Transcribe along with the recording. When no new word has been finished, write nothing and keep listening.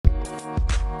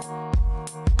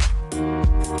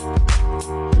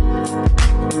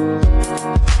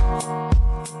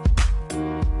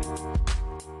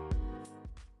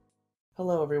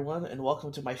and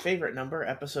welcome to my favorite number,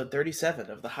 episode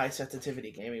 37 of the High Sensitivity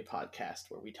Gaming Podcast,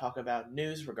 where we talk about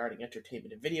news regarding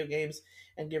entertainment and video games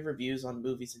and give reviews on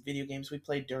movies and video games we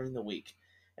played during the week.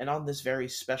 And on this very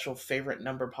special favorite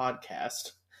number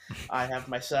podcast, I have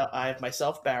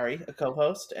myself Barry, a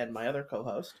co-host, and my other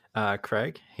co-host.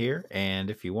 Craig here, and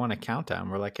if you want a countdown,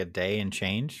 we're like a day and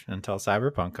change until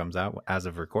Cyberpunk comes out as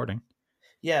of recording.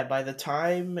 Yeah, by the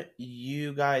time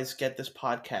you guys get this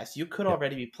podcast, you could Yep,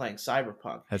 already be playing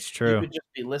Cyberpunk. that's You true. could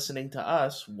just be listening to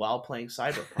us while playing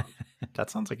Cyberpunk. That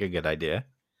sounds like a good idea.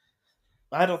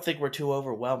 I don't think we're too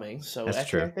overwhelming. So That's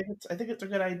actually, true. I think it's a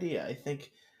good idea.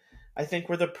 I think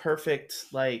we're the perfect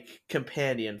like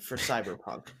companion for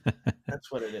Cyberpunk.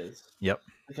 That's what it is. Yep.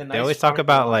 Like a They nice always talk friend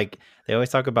about along. like they always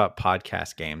talk about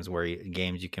podcast games where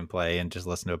games you can play and just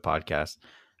listen to a podcast.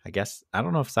 I guess I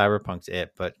don't know if Cyberpunk's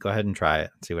it, but go ahead and try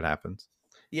it and see what happens.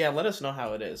 Yeah, let us know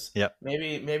how it is. Yep.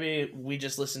 Maybe we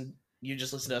just listen. You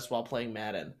just listen to us while playing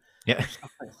Madden Yeah. or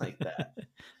something like that.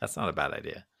 That's not a bad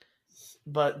idea.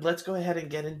 But let's go ahead and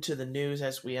get into the news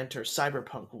as we enter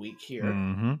Cyberpunk week here.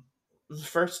 Mm-hmm.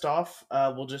 First off,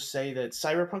 we'll just say that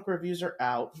Cyberpunk reviews are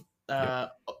out.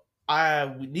 Yep.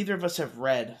 Neither of us have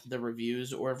read the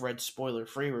reviews or have read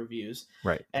spoiler-free reviews,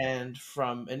 Right. and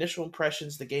from initial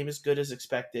impressions, the game is good as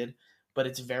expected, but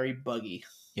it's very buggy.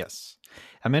 Yes.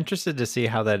 I'm interested to see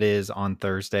how that is on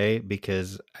Thursday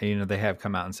because they have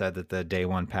come out and said that the day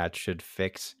one patch should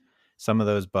fix some of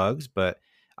those bugs, but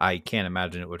I can't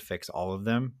imagine it would fix all of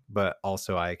them. But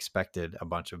also I expected a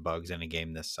bunch of bugs in a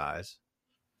game this size.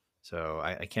 So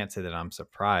I can't say that I'm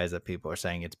surprised that people are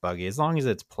saying it's buggy. As long as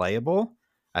it's playable,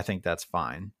 I think that's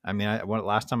fine. I mean,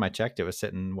 last time I checked, it was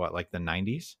sitting like the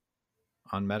 90s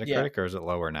on Yeah, Metacritic, or is it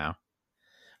lower now?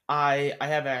 I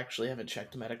have actually haven't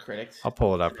checked Metacritic I'll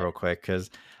pull it up today. real quick because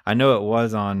I know it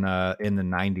was on in the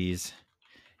 90s,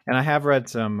 and I have read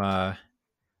some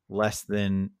less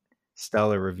than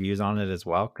stellar reviews on it as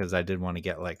well because I did want to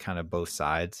get like kind of both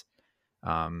sides.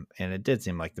 And it did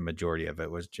seem like the majority of it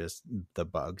was just the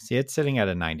bugs. See, it's sitting at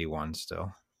a 91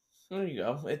 still, There you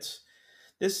go.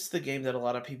 This is the game that a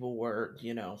lot of people were.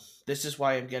 This is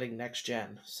why I'm getting next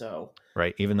gen. So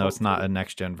right? Even though it's not hopefully, a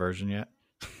next gen version yet.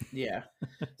 yeah.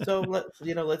 So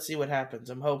let's see what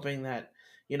happens. I'm hoping that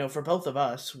for both of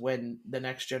us, when the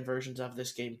next gen versions of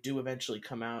this game do eventually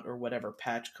come out, or whatever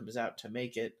patch comes out to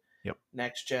make it Yep.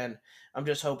 next gen, I'm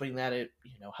just hoping that it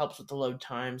helps with the load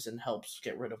times and helps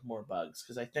get rid of more bugs,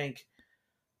 because I think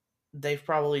they've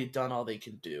probably done all they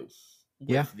can do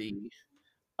Yeah.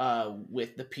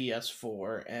 with the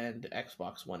PS4 and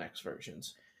Xbox One X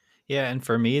versions. Yeah. And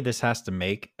for me, this has to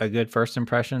make a good first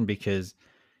impression because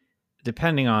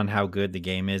depending on how good the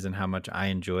game is and how much I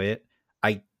enjoy it,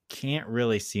 I can't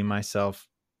really see myself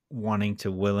wanting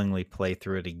to willingly play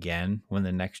through it again when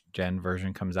the next gen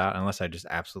version comes out unless I just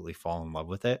absolutely fall in love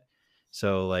with it.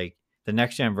 So like the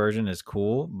next gen version is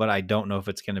cool, but I don't know if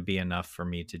it's going to be enough for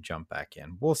me to jump back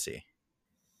in. We'll see.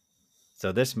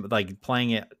 So this like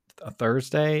playing it a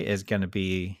Thursday is going to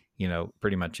be,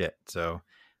 pretty much it. So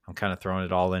I'm kind of throwing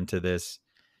it all into this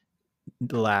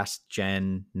last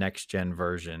gen, next gen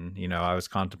version. I was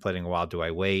contemplating a while, do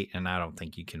I wait? And I don't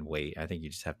think you can wait. I think you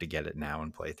just have to get it now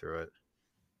and play through it.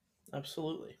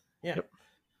 Absolutely, yeah.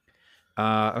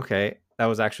 Yep. Okay. That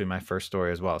was actually my first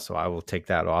story as well. So I will take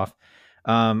that off.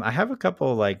 I have a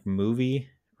couple like movie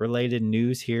related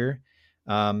news here.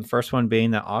 First one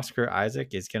being that Oscar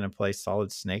Isaac is going to play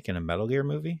Solid Snake in a Metal Gear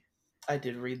movie. I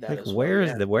did read that Like, as well.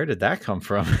 Yeah, where did that come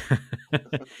from?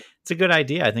 It's a good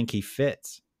idea. I think he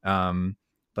fits.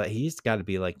 But he's got to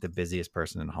be like the busiest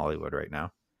person in Hollywood right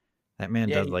now. That man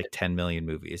yeah, does like 10 million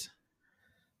movies.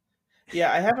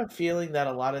 yeah. I have a feeling that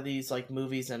a lot of these like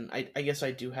movies, and I guess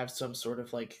I do have some sort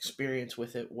of like experience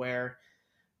with it, where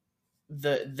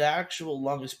the actual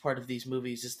longest part of these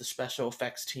movies is the special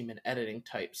effects team and editing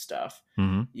type stuff.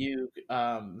 Mm-hmm. You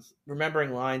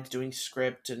remembering lines, doing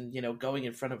script, and going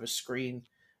in front of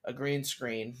a green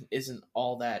screen isn't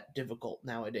all that difficult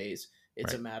nowadays.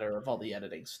 It's a Right. matter of all the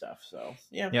editing stuff. So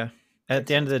yeah, Yeah. At makes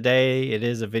the end of sense. the day, it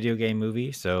is a video game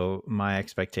movie, so my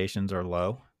expectations are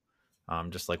low.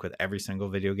 Just like with every single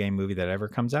video game movie that ever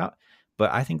comes out.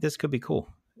 But I think this could be cool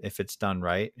if it's done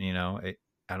right.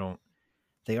 I don't.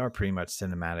 They are pretty much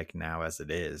cinematic now as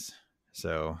it is.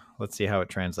 So let's see how it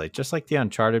translates. Just like the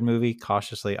Uncharted movie,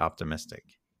 cautiously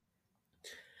optimistic.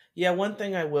 Yeah, one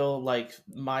thing I will like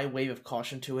my wave of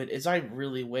caution to it is I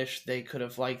really wish they could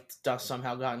have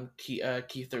somehow gotten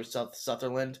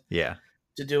Sutherland Yeah.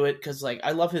 to do it, because like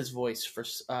I love his voice for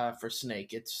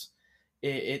Snake.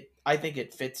 I think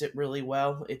it fits it really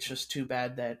well. It's just too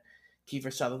bad that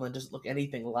Kiefer Sutherland doesn't look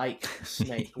anything like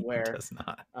Snake, It where does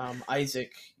not.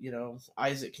 Isaac,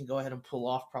 Isaac can go ahead and pull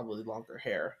off probably longer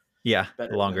hair Yeah,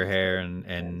 better longer than hair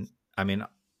and I mean,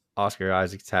 Oscar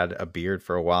Isaac's had a beard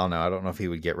for a while now. I don't know if he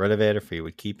would get rid of it or if he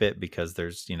would keep it because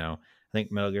there's, I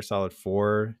think Metal Gear Solid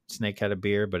 4 Snake had a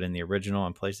beard, but in the original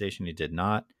on PlayStation he did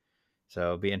not. So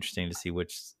it'll be interesting to see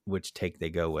which take they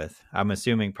go with. I'm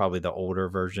assuming probably the older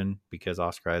version because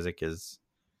Oscar Isaac is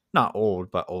not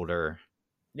old but older.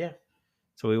 yeah.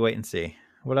 So we wait and see.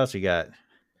 What else you got?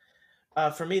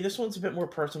 For me, this one's a bit more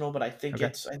personal, but Okay. I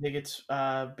think it's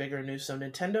bigger news. So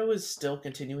Nintendo is still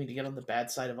continuing to get on the bad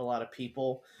side of a lot of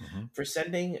people Mm-hmm. for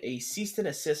sending a cease and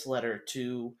assist letter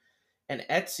to an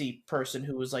Etsy person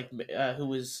who was who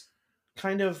was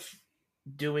kind of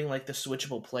doing like the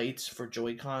switchable plates for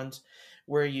Joy Cons,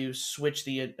 where you switch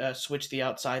the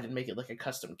outside and make it like a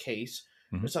custom case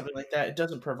Mm-hmm. or something like that. It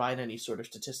doesn't provide any sort of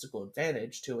statistical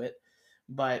advantage to it,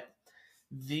 but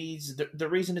the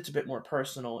reason it's a bit more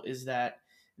personal is that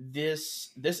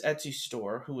this Etsy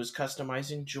store who was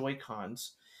customizing Joy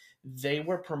Cons, they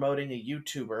were promoting a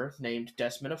YouTuber named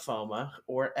Desmond Afoma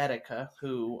or Etika,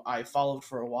 who I followed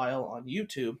for a while on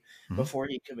YouTube Mm-hmm. before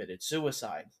he committed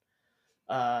suicide.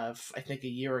 I think a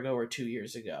year ago or 2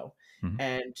 years ago, Mm-hmm.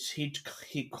 and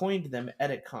he coined them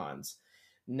Etikons.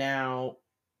 Now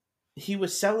he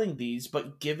was selling these,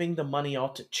 but giving the money all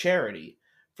to charity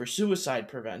for suicide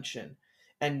prevention,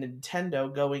 and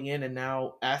Nintendo going in and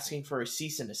now asking for a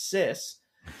cease and assist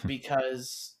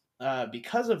because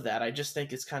of that. I just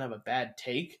think it's kind of a bad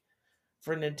take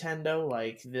for Nintendo.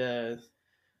 Like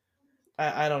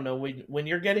I don't know, when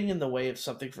you're getting in the way of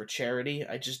something for charity,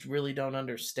 I just really don't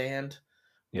understand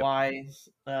Yep. why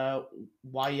uh,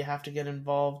 why you have to get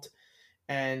involved.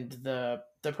 And the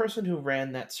person who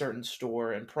ran that certain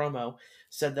store and promo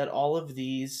said that all of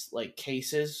these like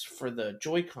cases for the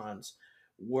Joy Cons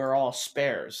were all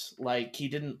spares. Like he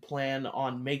didn't plan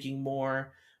on making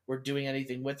more or doing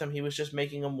anything with them. He was just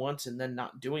making them once and then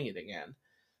not doing it again.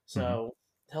 Mm-hmm. So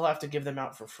he'll have to give them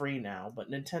out for free now.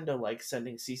 But Nintendo like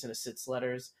sending cease and assist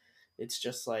letters. It's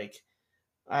just like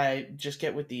I just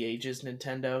get with the ages,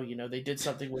 Nintendo. They did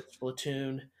something with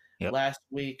Splatoon Yep. last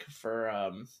week for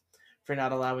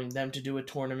not allowing them to do a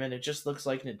tournament. It just looks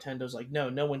like Nintendo's like, no,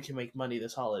 no one can make money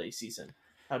this holiday season.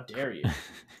 How dare you?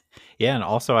 Yeah, and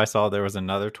also I saw there was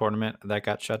another tournament that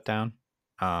got shut down.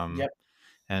 Um, Yep.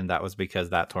 and that was because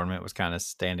that tournament was kind of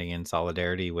standing in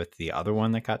solidarity with the other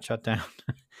one that got shut down.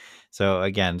 So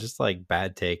again, just like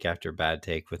bad take after bad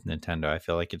take with Nintendo. I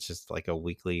feel like it's just like a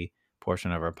weekly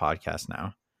portion of our podcast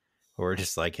now. Where we're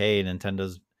just like, hey,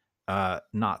 Nintendo's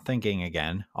not thinking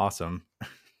again. Awesome.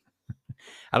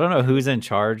 I don't know who's in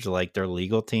charge, like their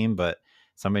legal team, but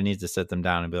somebody needs to sit them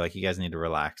down and be like, you guys need to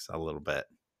relax a little bit.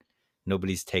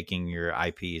 Nobody's taking your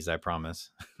IPs, I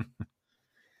promise.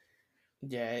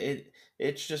 Yeah,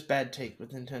 it's just bad take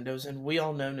with Nintendo's, and we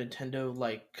all know Nintendo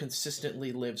like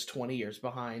consistently lives 20 years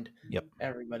behind Yep.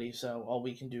 everybody. So all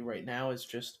we can do right now is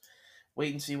just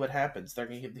wait and see what happens.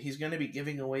 He's gonna be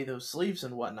giving away those sleeves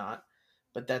and whatnot,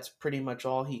 but that's pretty much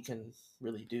all he can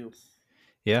really do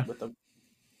Yeah, with them.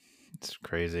 it's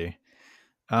crazy.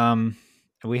 Um,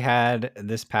 we had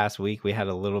this past week, we had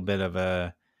a little bit of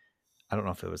a, I don't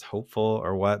know if it was hopeful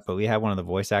or what, but we had one of the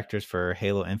voice actors for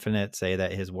Halo Infinite say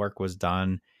that his work was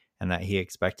done and that he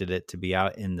expected it to be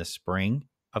out in the spring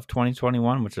of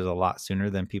 2021, which is a lot sooner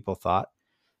than people thought.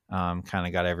 Kind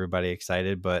of got everybody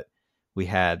excited, but we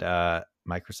had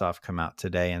Microsoft come out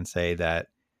today and say that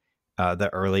the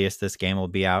earliest this game will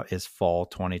be out is fall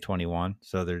 2021.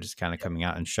 So they're just kind of coming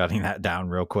out and shutting that down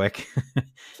real quick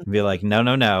and be like, no,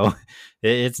 no, no,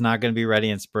 it's not going to be ready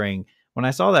in spring. When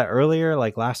I saw that earlier,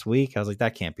 like last week, I was like,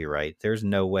 that can't be right. There's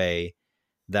no way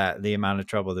that the amount of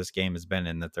trouble this game has been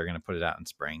in that they're going to put it out in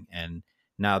spring. And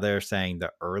now they're saying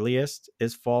the earliest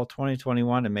is fall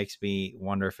 2021. It makes me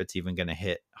wonder if it's even going to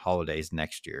hit holidays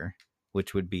next year,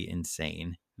 which would be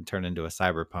insane and turn into a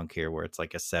cyberpunk here where it's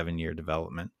like a 7-year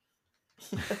development.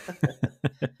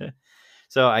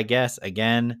 So I guess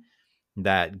again,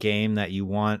 that game that you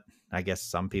want, I guess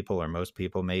some people or most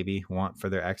people maybe want for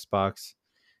their Xbox,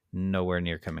 nowhere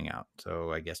near coming out.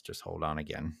 So I guess just hold on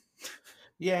again.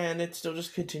 Yeah, and it still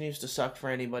just continues to suck for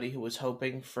anybody who was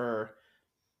hoping for,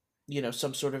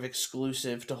 some sort of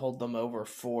exclusive to hold them over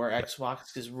for Yep.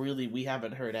 Xbox, because really we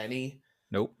haven't heard any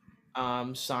Nope.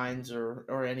 signs or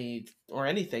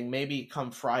anything. Maybe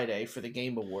come Friday for the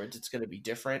Game Awards it's going to be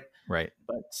different, Right.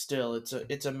 but still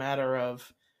it's a matter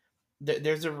of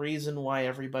there's a reason why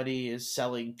everybody is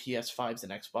selling PS5s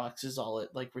and Xboxes all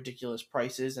at like ridiculous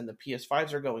prices, and the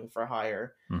PS5s are going for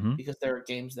higher Mm-hmm. because there are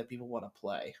games that people want to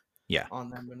play Yeah.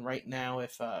 on them. And right now,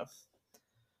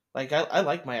 Like I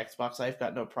like my Xbox. I've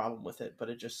got no problem with it, but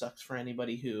it just sucks for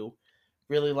anybody who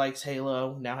really likes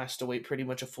Halo. Now has to wait pretty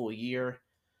much a full year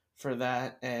for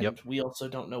that, Yep. and we also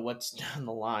don't know what's down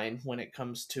the line when it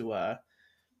comes to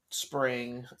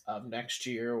spring of next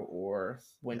year or Yep.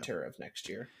 winter of next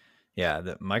year. Yeah,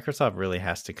 Microsoft really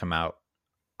has to come out,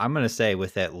 I'm going to say,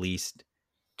 with at least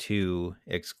 2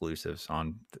 exclusives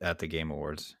on at the Game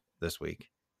Awards this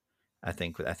week. I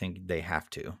think they have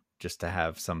to, just to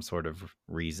have some sort of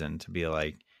reason to be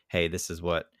like, hey, this is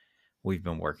what we've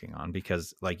been working on,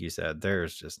 because like you said,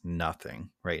 there's just nothing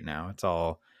right now. It's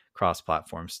all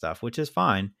cross-platform stuff, which is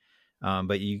fine.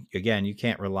 But you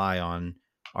can't rely on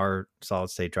our solid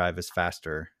state drive is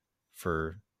faster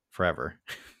for forever.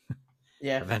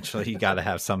 Yeah. Eventually you got to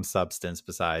have some substance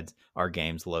besides our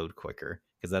games load quicker,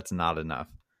 because that's not enough.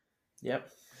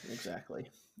 Yep. Exactly.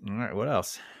 All right, what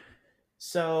else?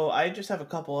 So I just have a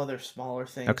couple other smaller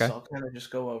things, Okay. so I'll kind of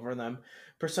just go over them.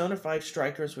 Persona 5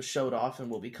 Strikers was showed off and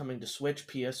will be coming to Switch,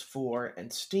 PS4,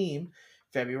 and Steam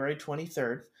February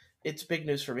 23rd. It's big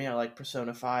news for me. I like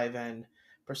Persona 5, and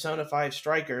Persona 5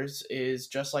 Strikers is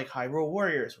just like Hyrule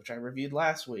Warriors, which I reviewed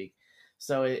last week.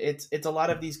 So it's a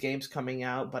lot of these games coming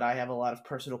out, but I have a lot of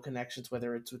personal connections,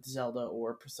 whether it's with Zelda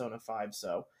or Persona 5,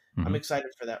 so I'm Mm-hmm.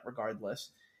 excited for that regardless.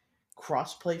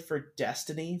 Crossplay for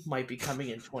Destiny might be coming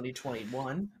in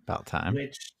 2021, About time.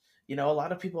 which, a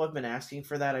lot of people have been asking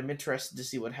for that. I'm interested to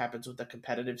see what happens with the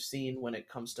competitive scene when it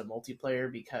comes to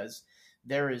multiplayer, because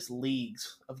there is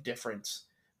leagues of difference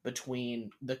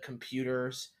between the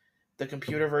computer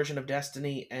version of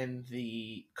Destiny and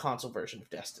the console version of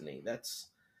Destiny.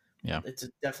 Yeah. It's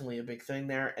definitely a big thing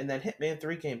there. And then Hitman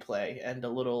 3 gameplay and a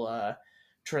little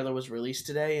trailer was released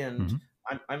today, and Mm-hmm.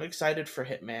 I'm excited for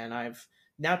Hitman. I've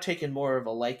now taken more of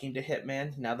a liking to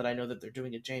Hitman now that I know that they're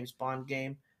doing a James Bond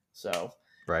game. So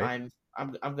Right.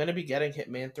 I'm going to be getting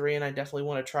Hitman 3, and I definitely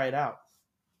want to try it out.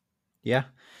 Yeah.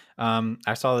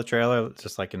 I saw the trailer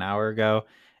just like an hour ago,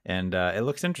 and it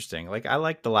looks interesting. Like, I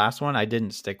liked the last one. I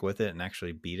didn't stick with it and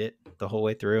actually beat it the whole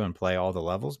way through and play all the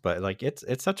levels, but like it's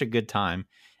such a good time.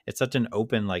 It's such an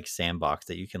open like sandbox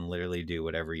that you can literally do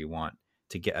whatever you want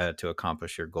to get to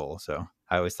accomplish your goal. So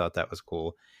I always thought that was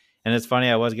cool. And it's funny,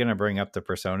 I was gonna bring up the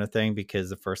Persona thing because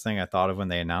the first thing I thought of when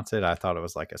they announced it, I thought it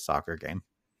was like a soccer game.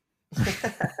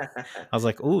 I was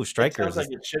like, "Ooh, It sounds strikers!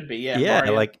 like it should be. Yeah, Yeah,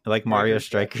 Mario like Mario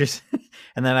Strikers. Yeah. Strikers."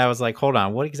 And then I was like, hold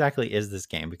on, what exactly is this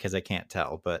game? Because I can't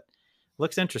tell, but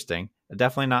looks interesting.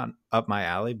 Definitely not up my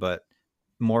alley, but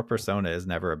more Persona is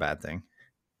never a bad thing.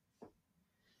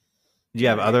 Do you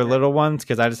All have right. other little ones?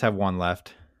 Because I just have one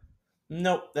left.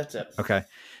 Nope, that's it. Okay.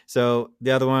 So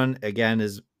the other one, again,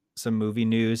 is some movie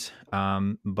news,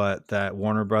 but that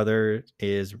Warner Brother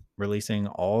is releasing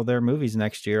all their movies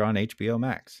next year on HBO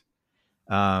Max.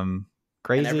 Um, And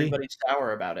Crazy. everybody's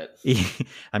sour about it.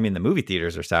 I mean, the movie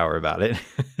theaters are sour about it.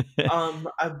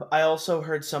 I also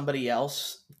heard somebody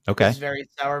else Okay. is very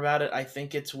sour about it. I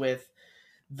think it's with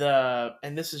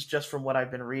and this is just from what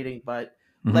I've been reading, but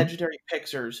Hmm. Legendary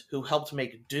Pictures, who helped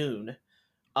make Dune,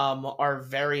 are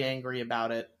very angry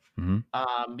about it, Hmm.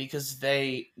 because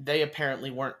they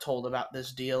apparently weren't told about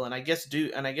this deal, and I guess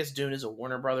Dune is a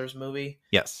Warner Brothers movie,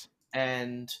 Yes.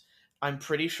 and I'm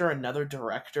pretty sure another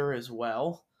director as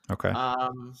well. Okay.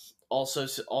 Um,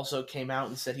 also came out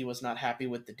and said he was not happy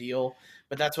with the deal,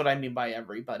 but that's what I mean by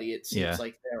everybody. It seems Yeah.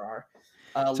 like there are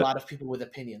a So lot of people with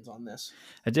opinions on this.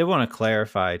 I did want to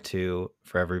clarify too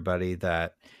for everybody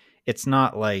that it's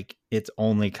not like it's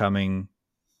only coming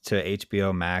to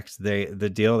HBO Max. The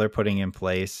deal they're putting in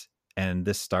place, and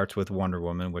this starts with Wonder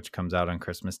Woman, which comes out on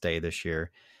Christmas Day this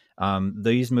year.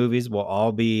 These movies will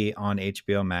all be on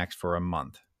HBO Max for a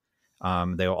month.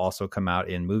 They will also come out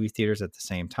in movie theaters at the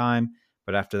same time,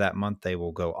 but after that month, they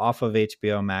will go off of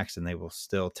HBO Max and they will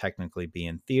still technically be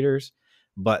in theaters.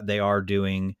 But they are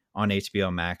doing on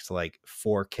HBO Max like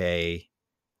 4K,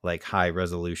 like high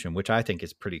resolution, which I think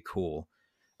is pretty cool.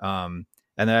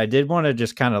 And then I did want to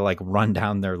just kind of like run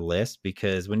down their list,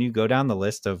 because when you go down the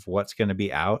list of what's going to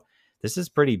be out, this is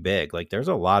pretty big. Like, there's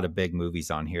a lot of big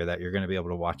movies on here that you're going to be able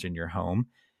to watch in your home.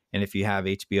 And if you have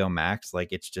HBO Max, like,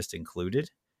 it's just included.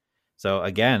 So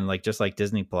again, like just like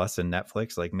Disney Plus and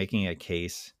Netflix, like making a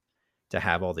case to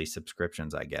have all these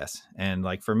subscriptions, I guess. And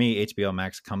like for me, HBO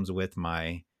Max comes with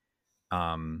my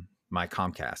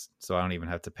Comcast, so I don't even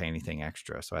have to pay anything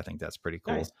extra. So I think that's pretty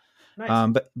Nice, cool.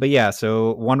 nice. But yeah,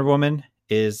 so Wonder Woman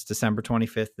is December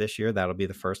 25th this year. That'll be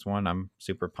the first one. I'm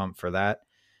super pumped for that.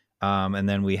 And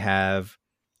then we have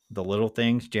The Little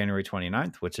Things, January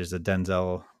 29th, which is a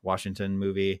Denzel Washington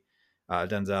movie.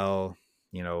 Denzel,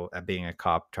 being a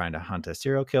cop trying to hunt a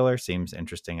serial killer seems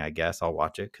interesting, I guess. I'll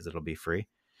watch it because it'll be free.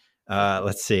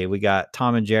 Let's see. We got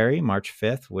Tom and Jerry, March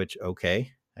 5th, which,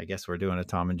 okay, I guess we're doing a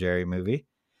Tom and Jerry movie.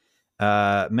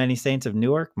 Many Saints of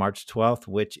Newark, March 12th,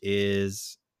 which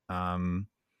is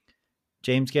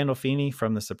James Gandolfini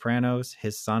from The Sopranos.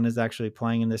 His son is actually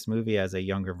playing in this movie as a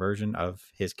younger version of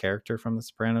his character from The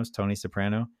Sopranos, Tony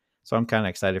Soprano. So I'm kind of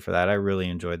excited for that. I really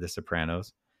enjoyed The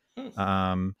Sopranos.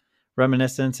 Hmm.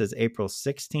 Reminiscence is April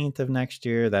 16th of next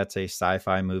year. That's a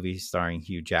sci-fi movie starring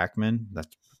Hugh Jackman.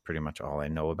 That's pretty much all I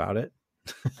know about it.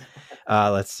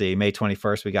 Let's see. May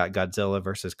 21st, we got Godzilla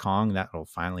versus Kong. That'll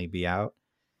finally be out.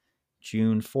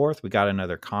 June 4th, we got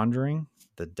another Conjuring.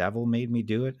 The Devil Made Me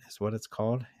Do It is what it's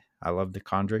called. I love The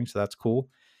Conjuring, so that's cool.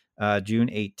 June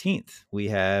 18th, we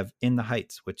have In the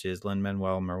Heights, which is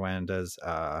Lin-Manuel Miranda's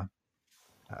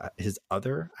his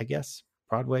other, I guess,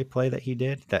 Broadway play that he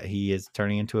did that he is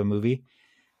turning into a movie.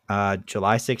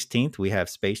 July 16th, we have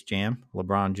Space Jam,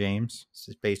 LeBron James,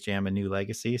 Space Jam: A New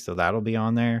Legacy. So that'll be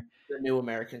on there. The new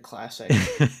American classic.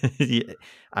 Yeah,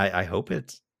 I hope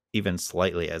it's even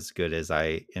slightly as good as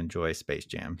I enjoy Space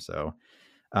Jam. So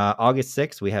August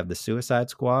 6th, we have The Suicide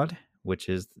Squad, which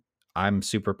is, I'm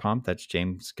super pumped. That's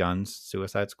James Gunn's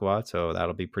Suicide Squad. So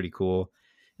that'll be pretty cool.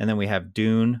 And then we have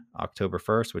Dune, October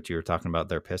 1st, which you were talking about.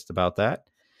 They're pissed about that.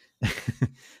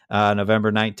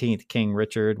 November 19th, King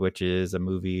Richard, which is a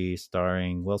movie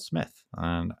starring Will Smith.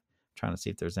 And I'm trying to see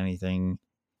if there's anything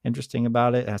interesting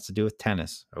about it. It has to do with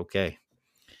tennis. Okay.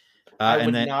 I And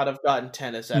would then not have gotten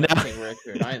tennis out no, of King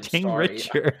Richard. I am King sorry.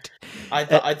 Richard. I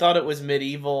thought it was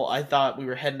medieval. I thought we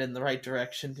were heading in the right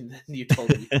direction, and then you told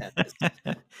me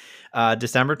tennis.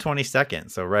 December 22nd.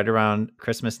 So right around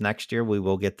Christmas next year, we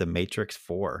will get The Matrix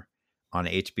 4 on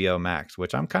HBO Max,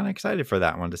 which I'm kind of excited for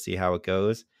that one to see how it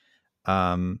goes.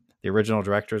 The original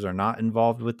directors are not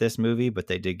involved with this movie, but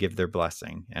they did give their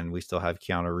blessing, and we still have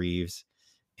Keanu Reeves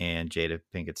and Jada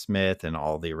Pinkett Smith and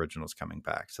all the originals coming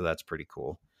back. So that's pretty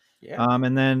cool. Yeah.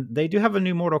 And then they do have a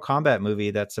new Mortal Kombat movie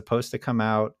that's supposed to come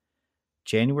out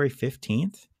January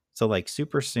 15th. So like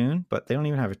super soon, but they don't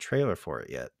even have a trailer for it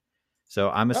yet.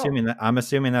 So I'm assuming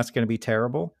that's going to be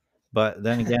terrible. But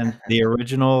then again, the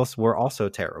originals were also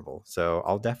terrible. So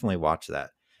I'll definitely watch that.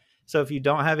 So if you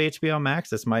don't have HBO Max,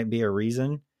 this might be a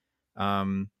reason.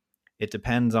 It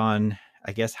depends on,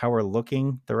 I guess, how we're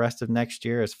looking the rest of next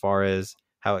year as far as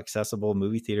how accessible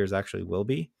movie theaters actually will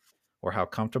be or how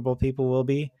comfortable people will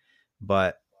be.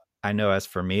 But I know as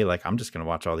for me, like I'm just going to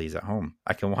watch all these at home.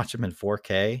 I can watch them in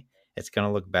 4K. It's going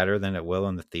to look better than it will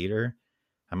in the theater.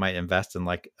 I might invest in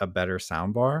like a better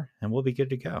sound bar and we'll be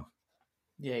good to go.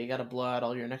 Yeah, you got to blow out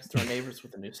all your next door neighbors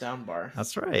with a new sound bar.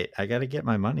 That's right. I got to get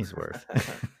my money's worth.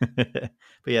 But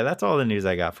yeah, that's all the news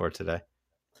I got for today.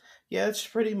 Yeah, it's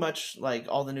pretty much like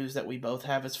all the news that we both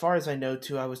have. As far as I know,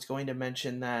 too, I was going to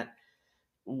mention that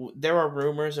there are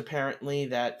rumors apparently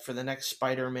that for the next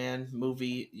Spider-Man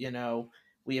movie,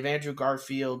 we have Andrew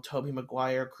Garfield, Tobey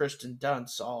Maguire, Kristen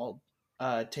Dunst all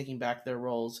taking back their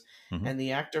roles, Mm-hmm. and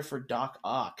the actor for Doc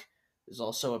Ock is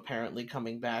also apparently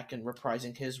coming back and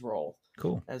reprising his role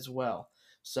Cool. as well.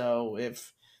 So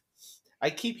if I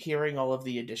keep hearing all of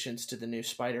the additions to the new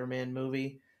Spider-Man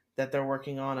movie that they're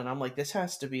working on, and I'm like, this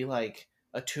has to be like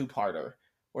a two-parter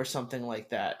or something like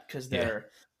that because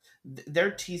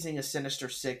they're teasing a Sinister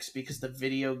Six because the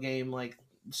video game like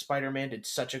Spider-Man did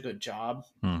such a good job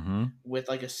Mm-hmm. with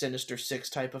like a Sinister Six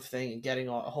type of thing and getting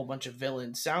a whole bunch of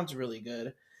villains. Sounds really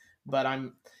good, but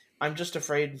I'm just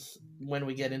afraid when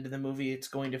we get into the movie it's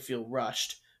going to feel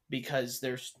rushed because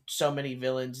there's so many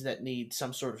villains that need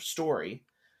some sort of story.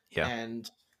 Yeah. And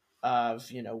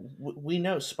we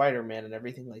know Spider-Man and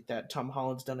everything like that. Tom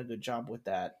Holland's done a good job with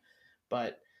that,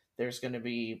 but there's going to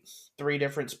be 3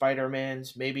 different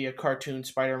Spider-Mans, maybe a cartoon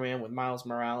Spider-Man with Miles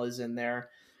Morales in there.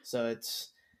 So it's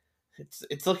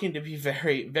looking to be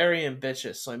very, very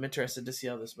ambitious. So I'm interested to see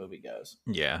how this movie goes.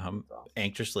 Yeah, I'm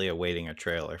anxiously awaiting a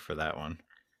trailer for that one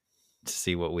to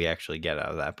see what we actually get out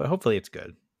of that. But hopefully it's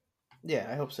good. Yeah,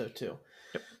 I hope so too.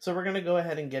 Yep. So we're gonna go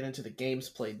ahead and get into the games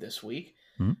played this week,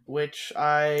 Mhm. which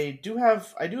I do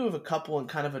have. I do have a couple and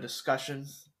kind of a discussion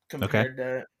compared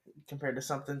to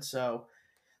something. So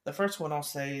the first one I'll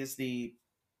say is the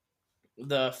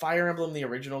Fire Emblem, the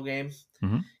original game,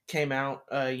 Mhm. came out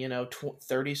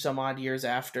 30 some odd years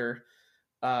after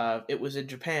it was in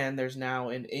Japan. There's now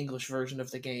an English version of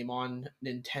the game on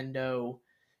Nintendo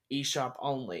eShop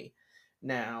only.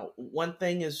 Now, one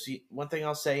thing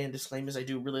I'll say and disclaim is I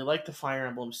do really like the Fire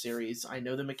Emblem series. I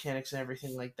know the mechanics and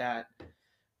everything like that.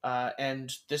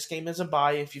 And this game is a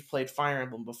buy if you've played Fire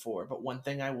Emblem before. But one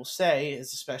thing I will say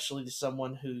is, especially to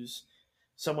someone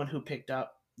who picked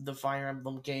up the Fire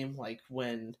Emblem game, like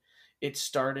when it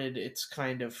started, it's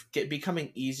kind of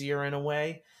becoming easier in a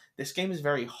way. this game is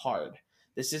very hard.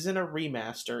 This isn't a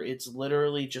remaster, it's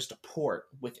literally just a port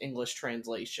with English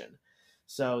translation.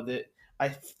 So that I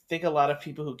think a lot of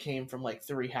people who came from like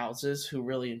Three Houses who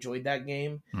really enjoyed that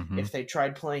game, Mm-hmm. if they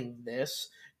tried playing this,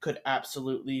 could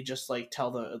absolutely just like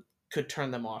could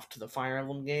turn them off to the Fire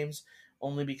Emblem games,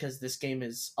 only because this game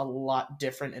is a lot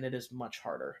different and it is much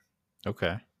harder.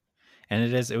 Okay.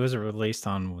 And it was released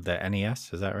on the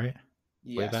NES, is that right?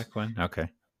 Way Yes. back when? Okay.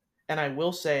 And I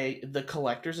will say the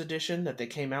collector's edition that they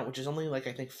came out, which is only like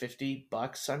I think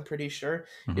 $50, I'm pretty sure,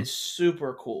 Mm-hmm. is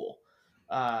super cool.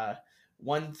 Uh,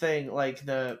 one thing like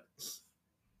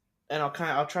and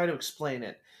I'll try to explain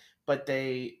it, but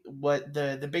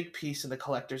the big piece in the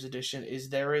collector's edition is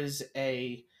there is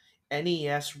a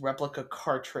NES replica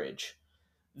cartridge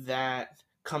that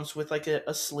comes with like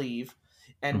a sleeve,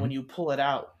 and Mm-hmm. when you pull it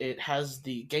out, it has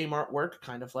the game artwork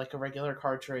kind of like a regular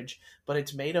cartridge, but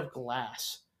it's made of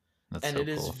glass That's and so it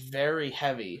is cool. very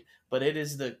heavy, but it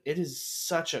is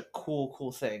such a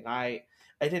cool thing. I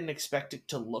didn't expect it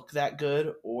to look that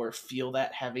good or feel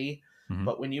that heavy, Mm-hmm.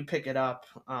 but when you pick it up,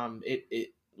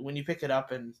 it when you pick it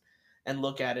up and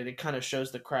look at it, it kind of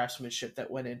shows the craftsmanship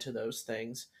that went into those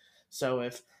things. So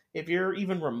if you're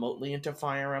even remotely into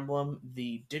Fire Emblem,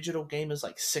 the digital game is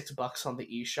like $6 on the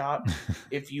eShop.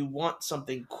 If you want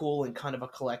something cool and kind of a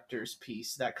collector's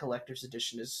piece, that collector's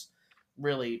edition is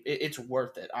really it's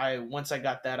worth it. I once I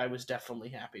got that, I was definitely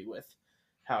happy with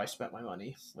how I spent my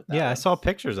money with that Yeah, I one. saw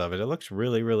pictures of it. It looks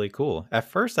really, really cool. At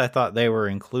first, I thought they were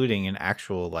including an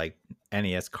actual like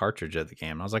NES cartridge of the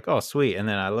game. I was like, "Oh, sweet!" And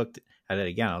then I looked at it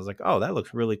again. I was like, "Oh, that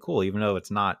looks really cool." Even though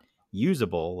it's not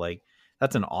usable, like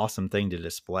that's an awesome thing to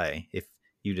display if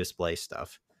you display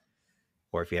stuff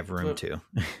or if you have room But, to.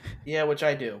 yeah, which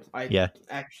I do. I Yeah,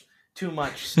 actually too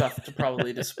much stuff to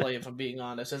probably display if I'm being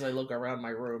honest as I look around my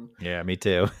room. yeah, me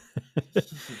too.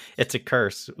 It's a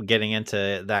curse getting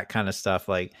into that kind of stuff.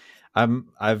 Like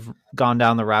I've gone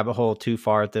down the rabbit hole too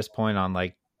far at this point on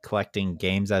like collecting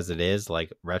games as it is,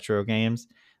 like retro games.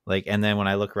 Like and then when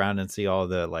I look around and see all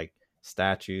the like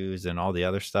statues and all the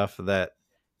other stuff that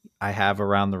I have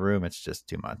around the room, it's just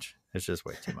too much. It's just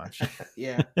way too much.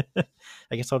 Yeah.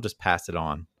 I guess I'll just pass it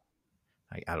on.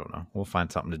 I don't know. We'll find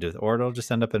something to do with it. Or it'll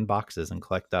just end up in boxes and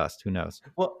collect dust. Who knows?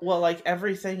 Well, like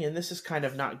everything, and this is kind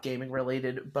of not gaming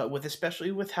related, but with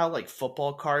especially with how like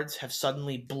football cards have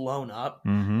suddenly blown up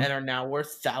Mm-hmm. and are now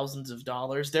worth thousands of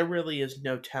dollars, there really is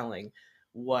no telling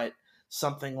what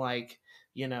something like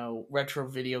retro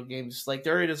video games like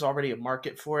there is already a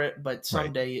market for it, but Right.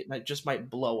 someday just might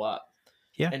blow up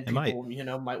Yeah, and it might.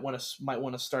 people might want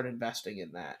to start investing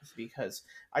in that because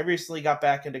I recently got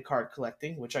back into card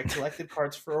collecting, which I collected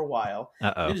cards for a while,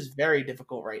 and Uh-oh. it is very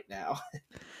difficult right now.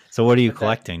 So what are you But that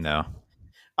collecting though?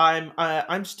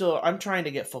 I'm trying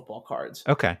to get football cards.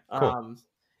 Okay, cool. Um,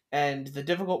 and the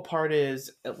difficult part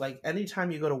is like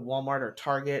anytime you go to Walmart or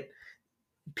Target,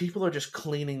 people are just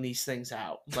cleaning these things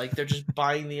out. Like they're just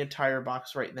buying the entire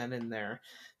box right then and there.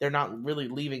 They're not really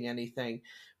leaving anything.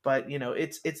 But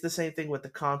it's the same thing with the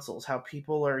consoles. How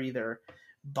people are either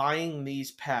buying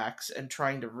these packs and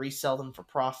trying to resell them for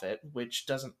profit, which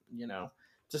doesn't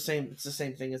it's the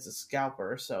same thing as a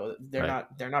scalper. So Right.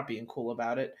 they're not being cool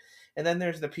about it. And then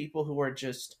there's the people who are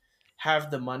just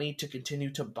have the money to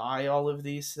continue to buy all of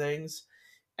these things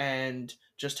and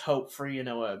just hope for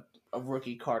a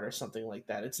rookie card or something like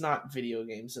that. It's not video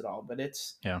games at all, but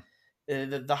it's Yeah.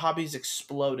 the hobby's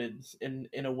exploded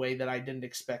in a way that I didn't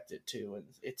expect it to, and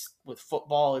it's with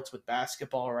football, it's with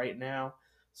basketball right now.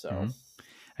 So hmm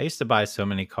I used to buy so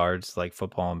many cards, like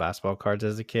football and basketball cards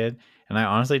as a kid, and I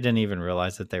honestly didn't even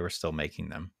realize that they were still making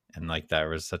them. And like there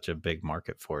was such a big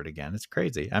market for it again. It's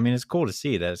crazy. I mean, it's cool to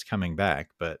see that it's coming back,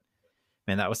 but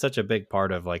man, that was such a big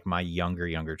part of like my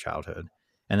younger childhood.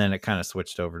 And then it kind of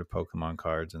switched over to Pokemon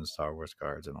cards and Star Wars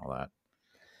cards and all that.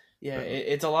 yeah, But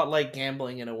it's a lot like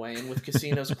gambling in a way, and with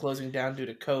casinos closing down due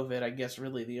to COVID, I guess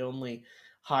really the only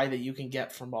high that you can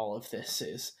get from all of this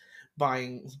is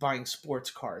buying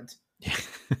sports cards. yeah,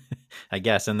 I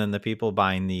guess. And then the people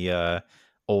buying the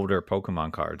older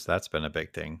Pokemon cards, that's been a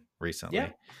big thing Yeah,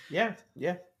 recently.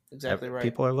 yeah, exactly right.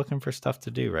 People are looking for stuff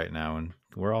to do right now, and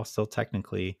we're all still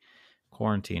technically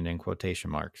quarantined in quotation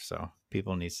marks. So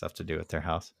people need stuff to do at their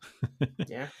house.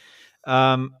 Yeah.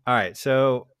 All right.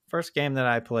 So first game that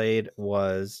I played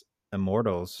was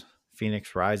Immortals: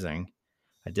 Phoenix Rising.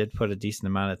 I did put a decent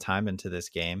amount of time into this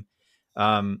game.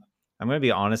 I'm going to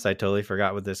be honest, I totally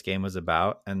forgot what this game was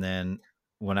about. And then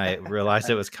when I realized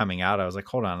it was coming out, I was like,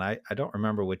 hold on, I don't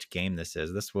remember which game this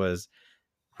is. This was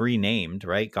renamed,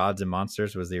 right? Gods and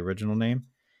Monsters was the original name.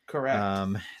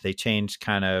 Correct. They changed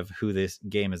kind of who this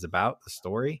game is about, the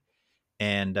story.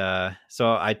 And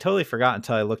so I totally forgot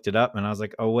until I looked it up, and I was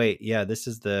like, oh wait, yeah, this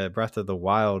is the Breath of the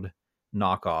Wild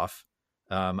knockoff.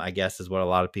 I guess is what a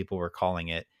lot of people were calling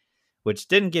it, which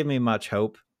didn't give me much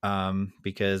hope,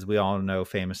 because we all know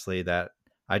famously that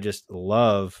I just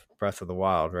love Breath of the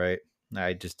Wild, right?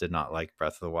 I just did not like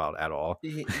Breath of the Wild at all.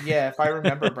 Yeah, if I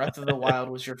remember, Breath of the Wild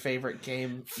was your favorite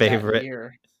game that favorite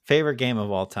year. favorite game of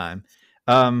all time.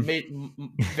 Um,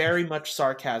 Very much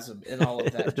sarcasm in all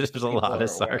of that, just so there's a people lot are of aware.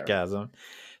 sarcasm.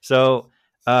 So,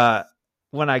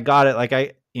 when I got it,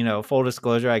 like full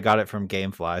disclosure, I got it from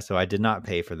GameFly, so I did not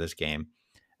pay for this game.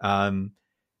 Um,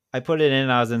 I put it in,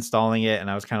 I was installing it, and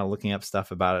I was kind of looking up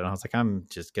stuff about it, and I was like, I'm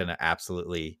just gonna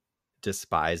absolutely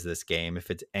despise this game if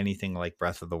it's anything like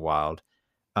Breath of the Wild.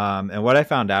 And what I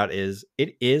found out is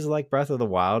it is like Breath of the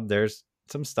Wild. There's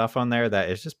some stuff on there that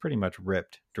is just pretty much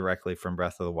ripped directly from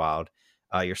Breath of the Wild.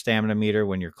 Your stamina meter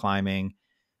when you're climbing,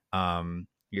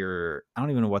 your I don't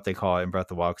even know what they call it in Breath of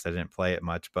the Wild because I didn't play it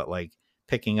much, but like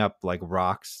picking up like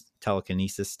rocks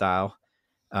telekinesis style.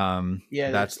 Yeah,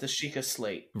 it's That's the Sheikah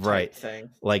Slate right. type thing.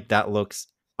 Like that looks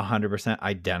 100%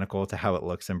 identical to how it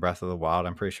looks in Breath of the Wild.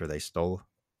 I'm pretty sure they stole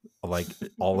like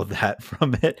all of that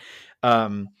from it.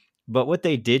 Um, but what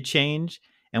they did change,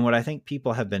 and what I think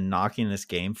people have been knocking this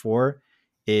game for,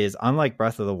 is unlike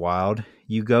Breath of the Wild,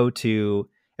 you go to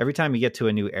every time you get to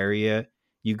a new area,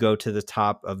 you go to the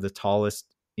top of the tallest,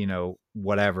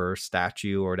 whatever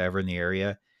statue or whatever in the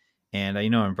area. And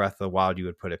in Breath of the Wild, you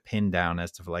would put a pin down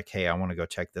as to like, hey, I want to go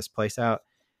check this place out.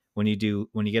 When you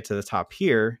get to the top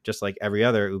here, just like every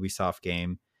other Ubisoft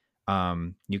game,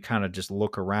 you kind of just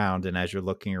look around, and as you're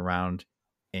looking around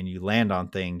and you land on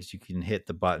things, you can hit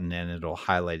the button and it'll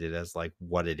highlight it as like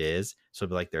what it is. So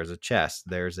it'll be like, there's a chest,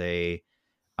 there's a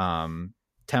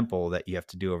temple that you have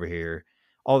to do over here,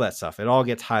 all that stuff. It all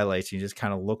gets highlights. You just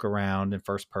kind of look around in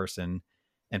first person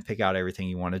and pick out everything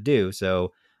you want to do.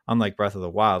 So unlike Breath of the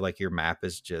Wild, like your map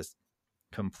is just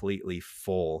completely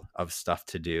full of stuff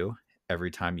to do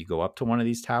every time you go up to one of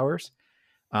these towers.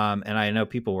 And I know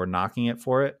people were knocking it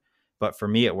for it, but for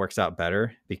me, it works out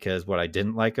better because what I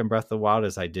didn't like in Breath of the Wild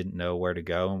is I didn't know where to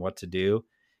go and what to do.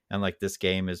 And like this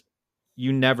game is,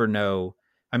 you never know.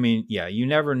 I mean, yeah, you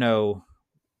never know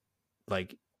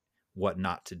like what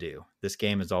not to do. This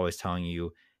game is always telling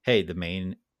you, hey, the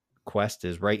main quest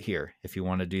is right here if you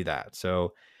want to do that.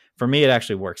 So for me, it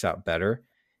actually works out better,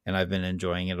 and I've been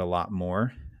enjoying it a lot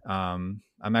more. I'm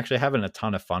actually having a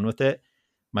ton of fun with it.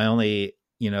 My only,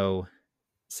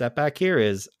 setback here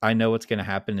is I know what's going to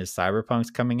happen is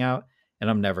Cyberpunk's coming out, and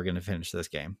I'm never going to finish this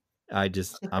game.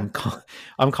 I'm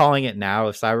calling it now.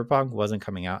 If Cyberpunk wasn't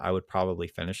coming out, I would probably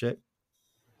finish it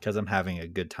because I'm having a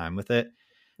good time with it.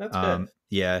 That's good.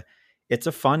 Yeah, it's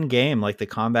a fun game. Like the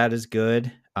combat is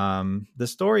good. The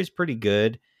story's pretty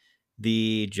good.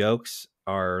 The jokes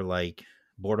are like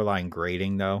borderline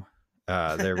grating though.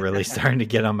 They're really starting to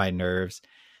get on my nerves.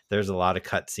 There's a lot of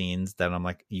cutscenes that I'm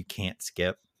like, you can't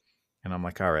skip. And I'm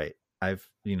like, all right,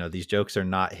 these jokes are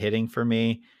not hitting for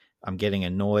me. I'm getting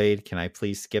annoyed. Can I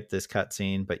please skip this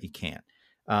cutscene? But you can't.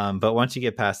 But once you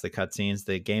get past the cutscenes,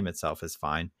 the game itself is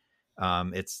fine.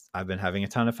 I've been having a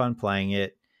ton of fun playing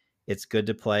it. It's good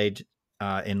to play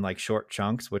in like short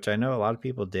chunks, which I know a lot of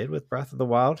people did with Breath of the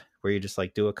Wild, where you just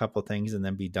like do a couple things and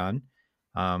then be done.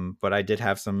 But I did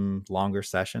have some longer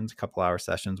sessions, a couple hour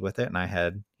sessions with it, and I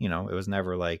had, it was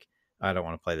never like I don't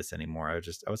want to play this anymore.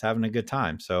 I was having a good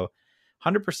time. So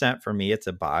 100% for me, it's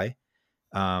a buy.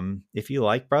 If you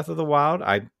like Breath of the Wild,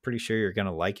 I'm pretty sure you're going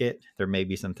to like it. There may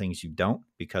be some things you don't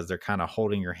because they're kind of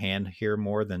holding your hand here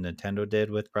more than Nintendo did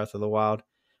with Breath of the Wild.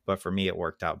 But for me, it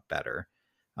worked out better.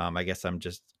 I guess I'm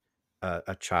just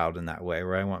a child in that way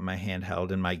where I want my hand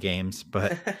held in my games.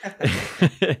 But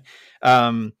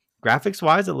graphics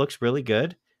wise, it looks really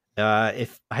good.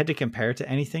 If I had to compare it to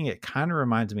anything, it kind of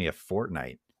reminds me of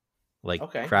Fortnite, like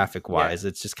Okay. graphic Yeah. wise.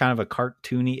 It's just kind of a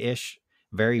cartoony ish,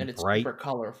 very And it's bright. super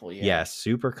colorful, yeah. Yeah,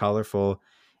 super colorful.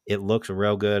 It looks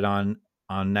real good on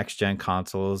next gen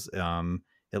consoles.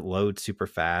 It loads super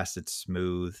fast. It's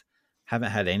smooth.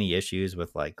 Haven't had any issues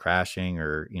with like crashing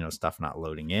or stuff not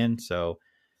loading in. So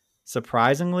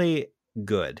surprisingly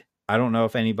good. I don't know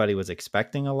if anybody was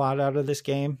expecting a lot out of this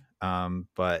game,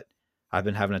 but I've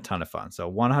been having a ton of fun.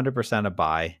 So 100% a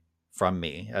buy from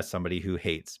me as somebody who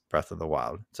hates Breath of the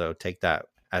Wild. So take that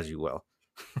as you will.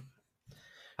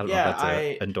 I don't know if Yeah, that's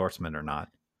a endorsement or not.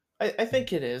 I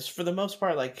think it is for the most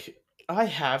part. Like I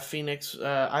have Phoenix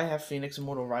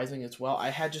Immortal Rising as well.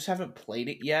 Just haven't played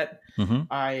it yet. Mm-hmm.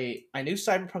 I knew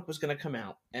Cyberpunk was going to come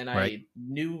out, and Right. I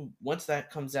knew once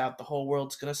that comes out, the whole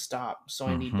world's going to stop. So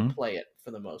I need to Mm-hmm. play it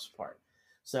for the most part.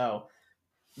 So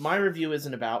my review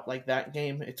isn't about like that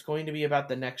game. It's going to be about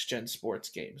the next gen sports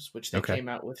games, which they Okay. came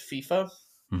out with FIFA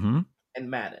Mm-hmm. and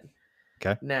Madden.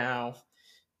 Okay. Now,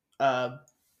 uh,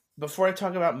 before I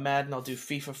talk about Madden, I'll do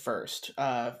FIFA first.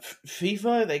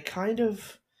 FIFA, they kind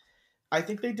of, I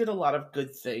think they did a lot of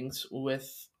good things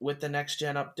with the next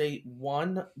gen update.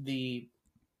 One, the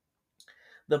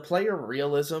player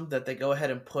realism that they go ahead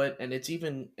and put, and it's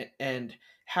even and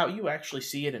how you actually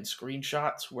see it in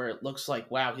screenshots, where it looks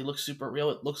like, wow, he looks super real.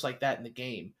 It looks like that in the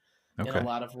game in a Okay.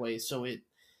 lot of ways. So it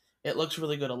looks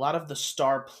really good. A lot of the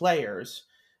star players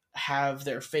have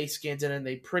their face scans in, and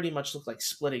they pretty much look like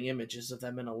splitting images of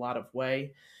them in a lot of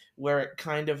way. Where it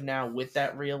kind of now with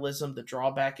that realism, the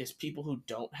drawback is people who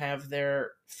don't have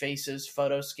their faces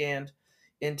photo scanned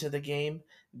into the game.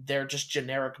 They're just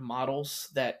generic models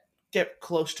that get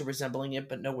close to resembling it,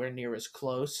 but nowhere near as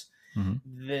close.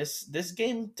 Mm-hmm. This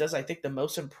game does, I think, the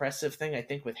most impressive thing, I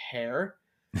think, with hair,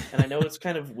 and I know it's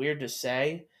kind of weird to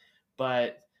say,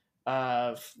 but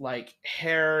like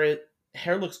hair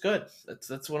looks good.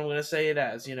 That's what I'm gonna say it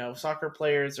as. You know, soccer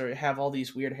players have all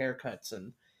these weird haircuts,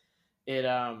 and it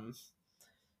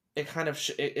it kind of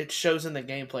it shows in the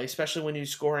gameplay, especially when you're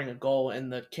scoring a goal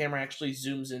and the camera actually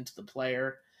zooms into the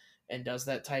player and does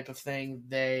that type of thing.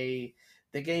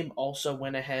 The game also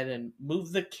went ahead and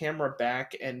moved the camera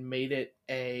back and made it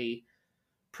a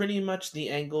pretty much the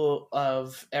angle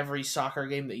of every soccer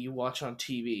game that you watch on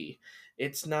TV.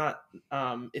 It's not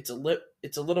it's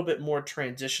a little bit more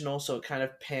transitional, so it kind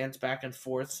of pans back and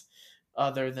forth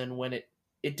other than when it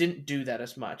didn't do that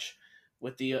as much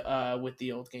with the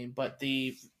old game. But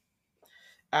the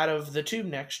out of the two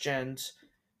next gens,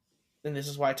 and this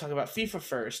is why I talk about FIFA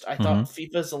first, I Mm-hmm. thought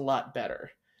FIFA's a lot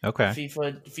better. Okay.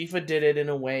 FIFA did it in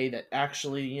a way that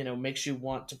actually, makes you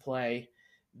want to play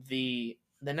the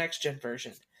next gen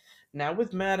version. Now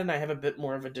with Madden, I have a bit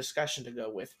more of a discussion to go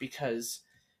with because,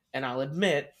 and I'll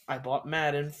admit, I bought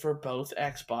Madden for both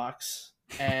Xbox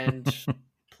and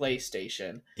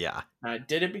PlayStation. Yeah. I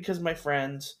did it because my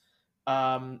friends,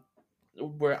 um,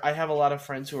 where I have a lot of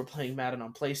friends who are playing Madden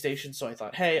on PlayStation, so I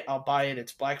thought, hey, I'll buy it.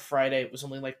 It's Black Friday. It was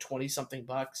only like 20 something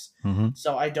bucks. Mm-hmm.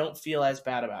 So I don't feel as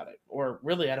bad about it. Or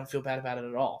really, I don't feel bad about it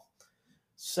at all.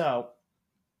 So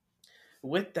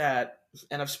with that,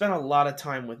 and I've spent a lot of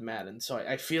time with Madden, so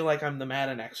I feel like I'm the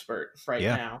Madden expert right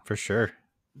Yeah, now. for sure.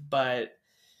 But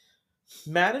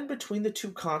Madden between the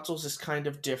two consoles is kind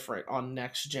of different on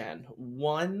next gen.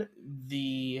 One,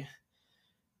 the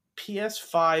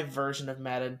PS5 version of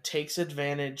Madden takes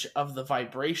advantage of the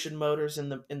vibration motors in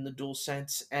the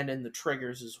DualSense and in the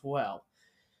triggers as well.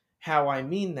 How I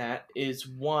mean that is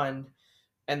one,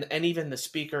 and even the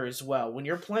speaker as well. When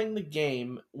you're playing the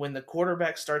game, when the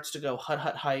quarterback starts to go hut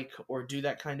hut hike or do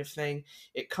that kind of thing,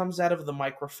 it comes out of the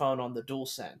microphone on the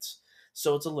DualSense.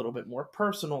 So it's a little bit more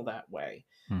personal that way.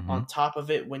 Mm-hmm. On top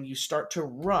of it, when you start to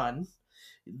run,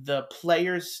 the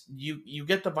players you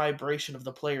get the vibration of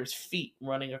the players' feet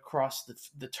running across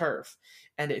the turf,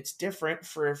 and it's different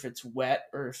for if it's wet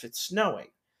or if it's snowing.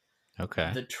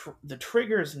 Okay. The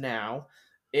triggers now,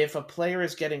 if a player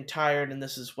is getting tired, and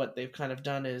this is what they've kind of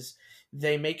done, is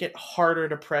they make it harder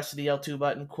to press the L2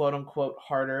 button, quote unquote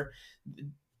harder,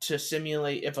 to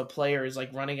simulate if a player is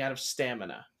like running out of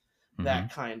stamina, Mm-hmm.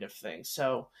 that kind of thing.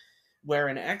 So where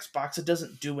in Xbox it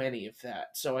doesn't do any of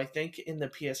that. So I think in the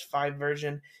PS5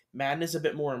 version, Madden is a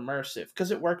bit more immersive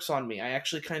because it works on me. I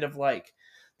actually kind of like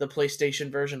the PlayStation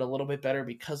version a little bit better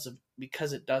because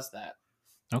it does that.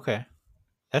 Okay.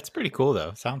 That's pretty cool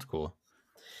though. Sounds cool.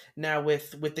 Now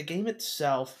with the game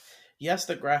itself, yes,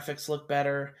 the graphics look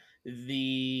better.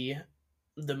 The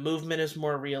movement is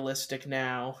more realistic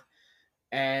now,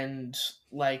 and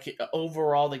like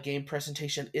overall the game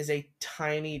presentation is a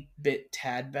tiny bit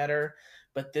tad better,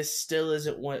 but this still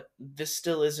isn't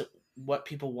what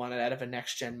people wanted out of a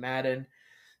next gen Madden.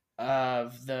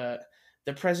 Of the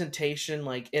presentation,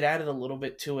 like it added a little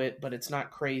bit to it, but it's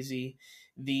not crazy.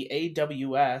 The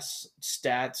AWS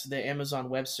stats, the Amazon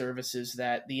Web Services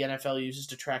that the NFL uses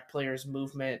to track players'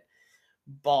 movement,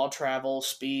 ball travel,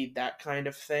 speed, that kind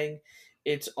of thing.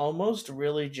 It's almost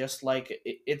really just like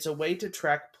it's a way to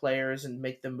track players and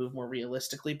make them move more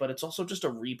realistically, but it's also just a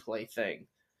replay thing.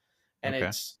 And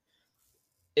Okay.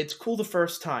 it's cool the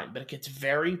first time, but it gets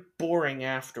very boring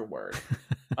afterward.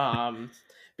 Um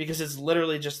because it's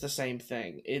literally just the same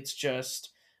thing. It's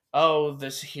just, oh,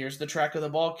 this here's the track of the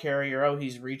ball carrier. Oh,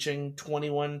 he's reaching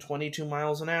 21, 22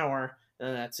 miles an hour,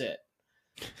 and that's it.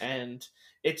 And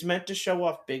it's meant to show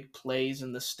off big plays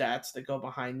and the stats that go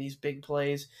behind these big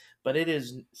plays, but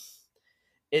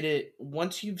it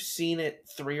once you've seen it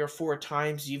 3 or 4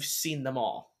 times, you've seen them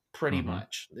all pretty Mm-hmm.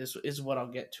 much. This is what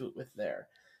I'll get to it with there.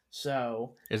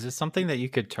 So Is this something that you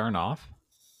could turn off?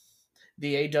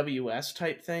 the AWS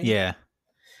type thing, Yeah.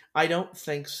 I don't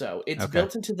think so. It's Okay.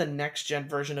 built into the next gen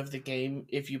version of the game.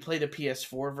 If you play the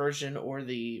PS4 version or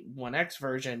the One X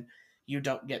version, you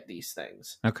don't get these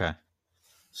things. Okay.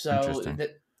 So Interesting.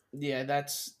 that, yeah,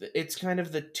 that's it's kind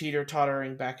of the teeter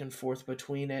tottering back and forth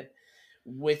between it.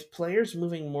 With players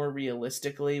moving more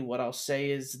realistically, what I'll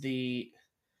say is the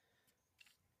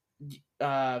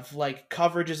like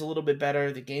coverage is a little bit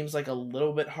better. The game's like a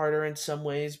little bit harder in some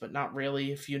ways, but not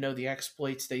really. If you know the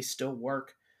exploits, they still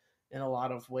work in a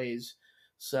lot of ways.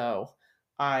 So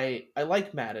I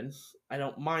like Madden. I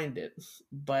don't mind it,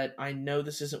 but I know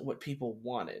this isn't what people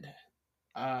wanted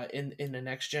in the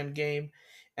next gen game.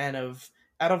 And of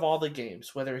out of all the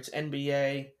games, whether it's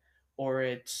NBA or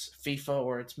it's FIFA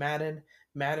or it's Madden,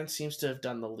 Madden seems to have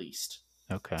done the least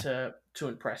Okay. to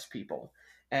impress people.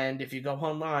 And if you go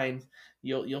online,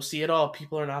 you'll see it all.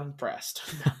 People are not impressed,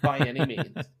 not by any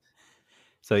means.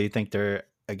 So you think they're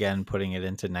again putting it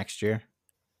into next year?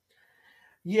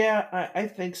 Yeah, I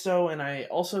think so, and I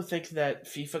also think that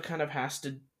FIFA kind of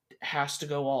has to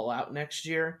go all out next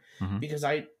year Hmm. because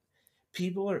I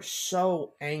people are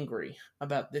so angry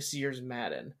about this year's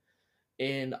Madden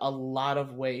in a lot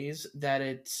of ways that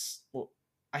it's well,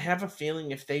 I have a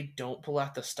feeling if they don't pull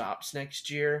out the stops next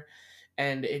year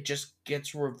and it just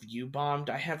gets review bombed,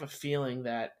 I have a feeling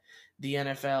that the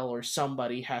NFL or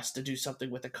somebody has to do something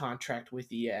with a contract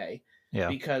with EA Yeah.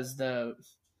 because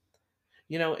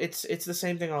it's the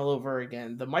same thing all over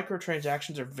again. The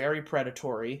microtransactions are very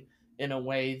predatory in a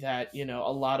way that a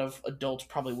lot of adults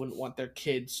probably wouldn't want their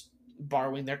kids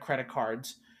borrowing their credit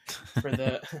cards for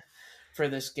the for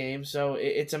this game. So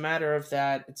it's a matter of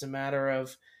that. It's a matter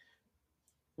of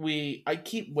I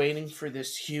keep waiting for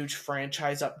this huge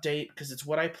franchise update because it's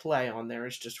what I play on there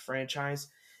is just franchise,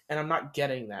 and I'm not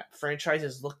getting that.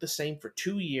 Franchises look the same for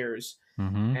 2 years,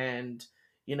 Hmm. and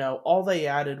all they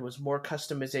added was more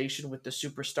customization with the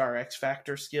Superstar X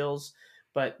Factor skills,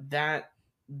 but that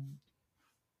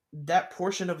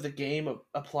portion of the game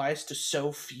applies to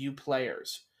so few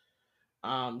players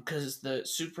because the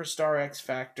Superstar X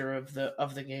Factor of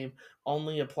the game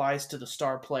only applies to the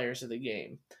star players of the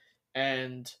game.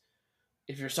 And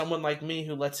if you're someone like me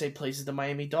who, let's say, plays the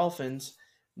Miami Dolphins,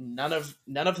 none of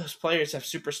those players have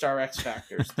Superstar X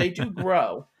Factors. They do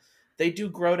grow. They do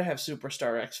grow to have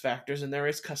Superstar X Factors, and there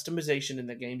is customization in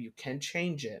the game. You can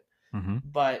change it, Hmm.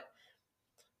 but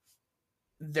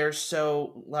they're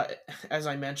so as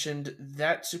I mentioned,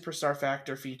 that superstar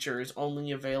factor feature is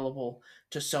only available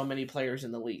to so many players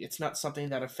in the league. It's not something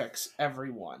that affects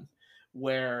everyone,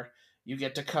 where you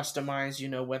get to customize,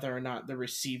 whether or not the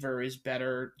receiver is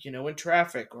better, in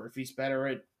traffic, or if he's better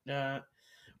at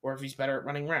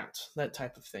running routes, that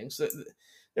type of thing. So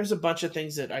there's a bunch of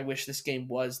things that I wish this game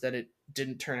was that it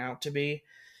didn't turn out to be.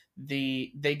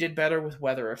 They did better with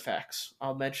weather effects.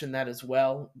 I'll mention that as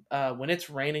well. When it's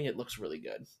raining, it looks really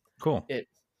good. Cool. It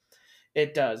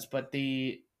it does, but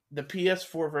the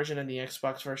PS4 version and the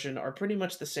Xbox version are pretty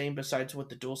much the same. Besides what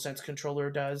the DualSense controller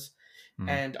does, Hmm.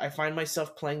 and I find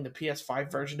myself playing the PS5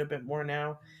 version a bit more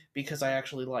now because I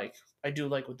do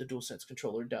like what the DualSense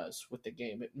controller does with the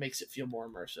game. It makes it feel more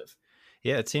immersive.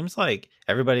 Yeah, it seems like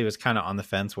everybody was kind of on the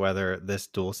fence whether this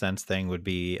DualSense thing would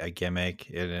be a gimmick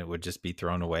and it would just be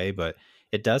thrown away, but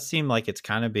it does seem like it's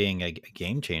kind of being a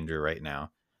game changer right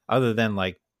now. Other than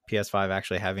like PS5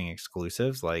 actually having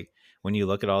exclusives, like when you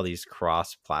look at all these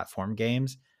cross-platform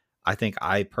games, I think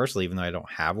I personally, even though I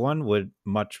don't have one, would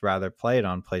much rather play it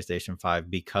on PlayStation 5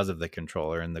 because of the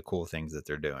controller and the cool things that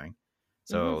they're doing.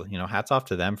 Hmm. So, hats off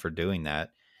to them for doing that.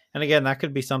 And again, that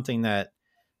could be something that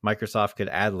Microsoft could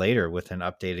add later with an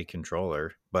updated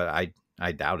controller, but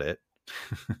I doubt it.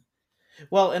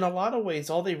 Well, in a lot of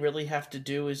ways, all they really have to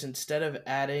do is instead of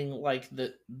adding like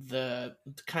the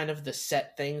kind of the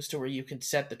set things to where you can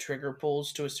set the trigger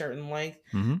pulls to a certain length,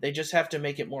 Hmm. they just have to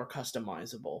make it more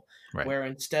customizable. Right. Where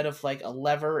instead of like a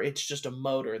lever, it's just a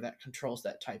motor that controls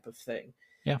that type of thing.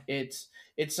 Yeah. It's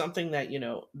it's something that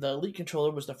the Elite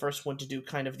controller was the first one to do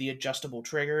kind of the adjustable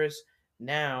triggers.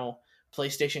 Now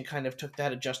PlayStation kind of took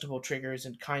that adjustable triggers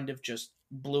and kind of just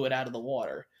blew it out of the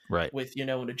water Right. with an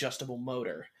adjustable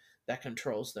motor that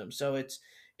controls them. So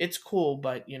it's cool,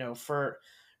 but for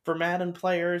Madden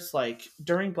players, like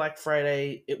during Black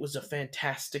Friday, it was a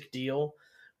fantastic deal.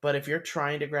 But if you're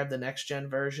trying to grab the next gen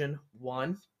version,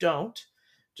 one, don't.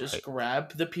 Just Right.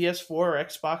 grab the PS4 or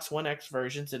Xbox One X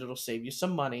versions and it'll save you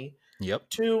some money. Yep.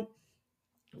 Two,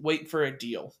 wait for a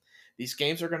deal. These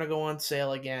games are going to go on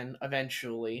sale again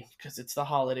eventually because it's the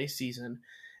holiday season.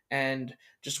 and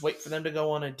just wait for them to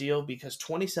go on a deal, because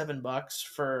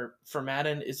 $27 for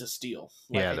Madden is a steal.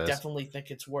 Like, Yeah, I it is. definitely think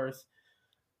it's worth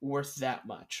that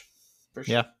much for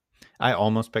Yeah. sure. I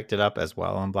almost picked it up as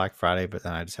well on Black Friday, but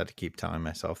then I just had to keep telling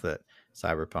myself that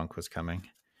Cyberpunk was coming.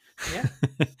 Yeah.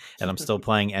 And I'm still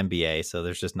playing NBA, so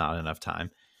there's just not enough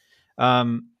time.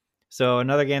 Um, so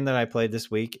another game that I played this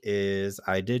week is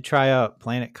I did try out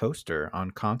Planet Coaster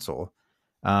on console.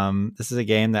 This is a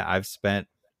game that I've spent,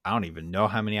 I don't even know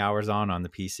how many hours on the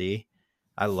PC.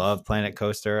 I love Planet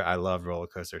Coaster. I love Roller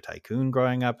Coaster Tycoon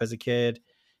growing up as a kid.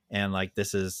 And like,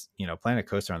 this is, Planet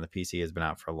Coaster on the PC has been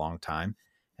out for a long time.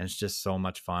 And it's just so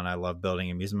much fun. I love building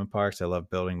amusement parks. I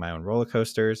love building my own roller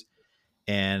coasters.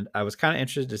 And I was kind of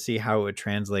interested to see how it would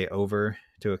translate over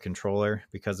to a controller,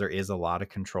 because there is a lot of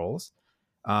controls.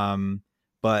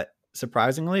 But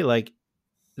surprisingly, like,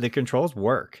 the controls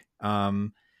work.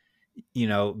 Being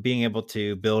able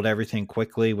to build everything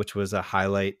quickly, which was a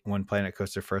highlight when Planet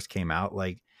Coaster first came out.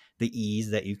 Like, the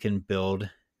ease that you can build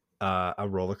a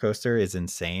roller coaster is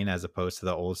insane, as opposed to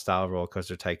the old style Roller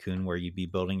Coaster Tycoon, where you'd be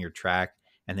building your track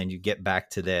and then you get back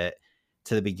to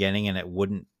the beginning, and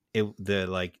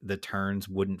the turns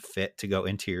wouldn't fit to go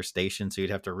into your station, so you'd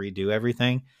have to redo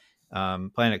everything.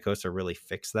 Planet Coaster really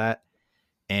fixed that.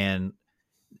 And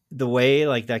the way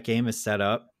like that game is set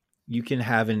up, you can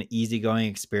have an easygoing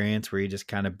experience where you just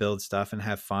kind of build stuff and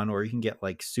have fun, or you can get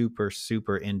like super,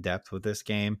 super in depth with this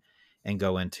game and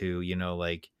go into,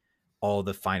 like, all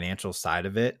the financial side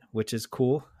of it, which is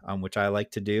cool, which I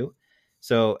like to do.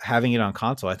 So having it on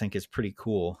console, I think, is pretty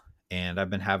cool. And I've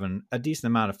been having a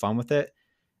decent amount of fun with it.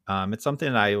 It's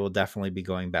something that I will definitely be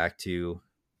going back to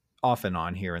off and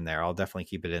on here and there. I'll definitely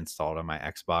keep it installed on my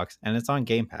Xbox, and it's on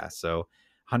Game Pass. So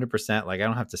 100%, like, I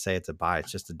don't have to say it's a buy.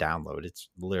 It's just a download. It's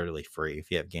literally free if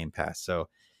you have Game Pass. So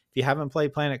if you haven't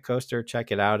played Planet Coaster,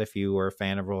 check it out. If you were a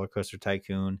fan of Roller Coaster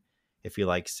Tycoon, if you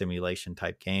like simulation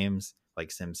type games like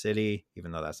SimCity,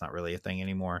 even though that's not really a thing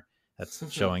anymore, that's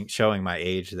showing my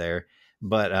age there.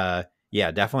 But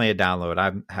yeah, definitely a download.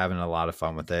 I'm having a lot of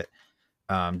fun with it.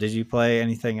 Did you play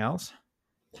anything else?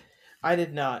 I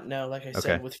did not know. Like I Okay.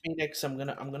 said, with Phoenix, I'm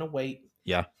gonna wait.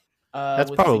 Yeah, that's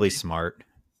With probably Phoenix, smart.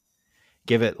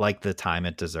 Give it like the time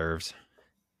it deserves.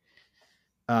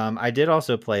 I did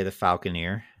also play the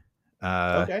Falconeer,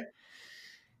 uh, okay.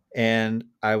 and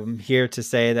I'm here to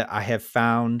say that I have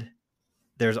found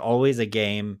there's always a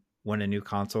game when a new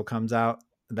console comes out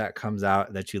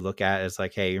that you look at. It's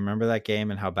like, hey, you remember that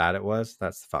game and how bad it was?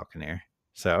 That's the Falconeer.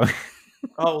 So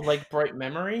Oh, like Bright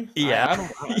Memory? yeah. I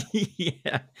don't.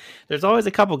 Yeah. There's always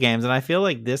a couple games, and I feel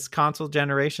like this console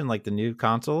generation, like the new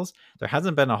consoles, there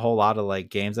hasn't been a whole lot of like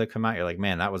games that come out. You're like,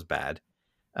 man, that was bad.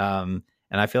 And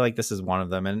I feel like this is one of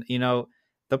them. And there'll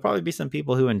probably be some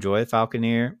people who enjoy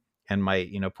Falconeer and might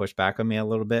push back on me a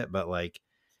little bit, but like,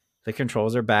 the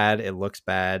controls are bad. It looks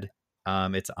bad.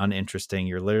 It's uninteresting.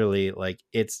 You're literally like,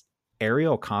 it's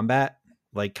aerial combat,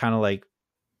 like kind of like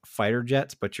fighter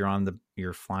jets, but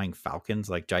you're flying falcons,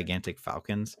 like gigantic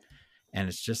falcons, and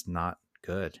it's just not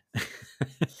good.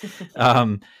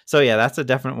 So yeah, that's a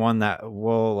definite one that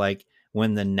will, like,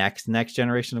 when the next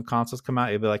generation of consoles come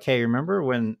out, you'll be like, hey, remember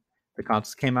when the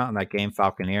consoles came out and that game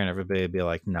Falconeer? And everybody would be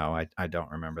like, no, I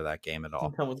don't remember that game at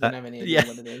all. No one's gonna That have any idea Yeah,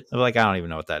 what it is. I'm like, I don't even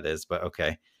know what that is, but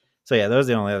okay. So yeah, those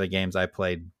are the only other games I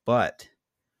played. But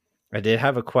I did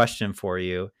have a question for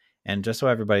you, and just so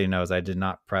everybody knows, I did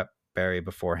not prep Barry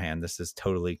beforehand. This is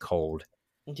totally cold.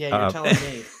 Yeah, you're Uh, telling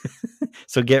me.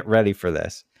 so get ready for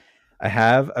this. I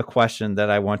have a question that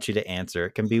I want you to answer.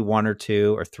 It can be one or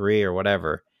two or three or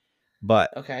whatever.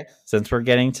 But Okay. since we're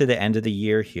getting to the end of the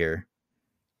year here,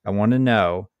 I want to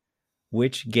know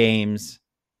which games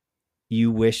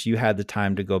you wish you had the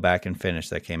time to go back and finish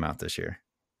that came out this year.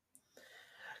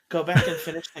 Go back and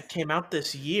finish that came out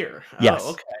this year. Oh, Yes.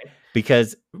 okay.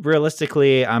 Because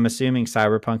realistically, I'm assuming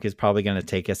Cyberpunk is probably going to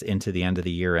take us into the end of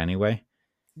the year anyway.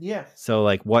 Yeah. So,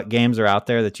 like, what games are out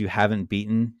there that you haven't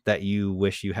beaten that you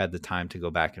wish you had the time to go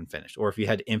back and finish? Or if you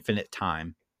had infinite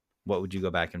time, what would you go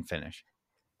back and finish?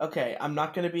 Okay, I'm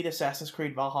not gonna beat Assassin's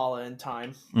Creed Valhalla in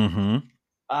time. Mm-hmm.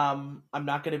 I'm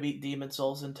not gonna beat Demon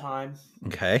Souls in time.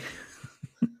 Okay.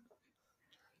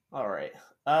 All right.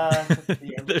 Yeah.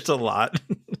 There's a lot.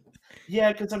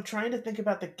 Yeah, because I'm trying to think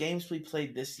about the games we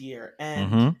played this year,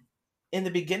 and Mm-hmm. in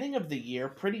the beginning of the year,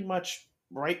 pretty much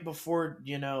right before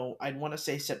I'd want to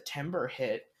say September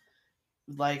hit,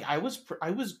 like I was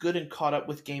good and caught up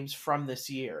with games from this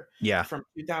year. Yeah. From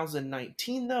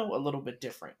 2019, though, a little bit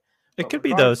different. It But could be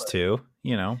those regardless, two,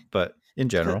 but in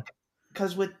general.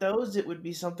 because with those, it would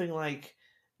be something like,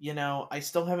 I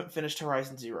still haven't finished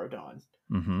Horizon Zero Dawn,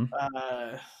 Mm-hmm.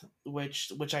 uh,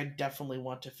 which I definitely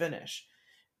want to finish.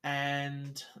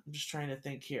 and I'm just trying to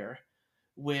think here.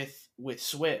 With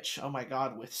Switch, oh my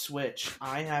god, with Switch,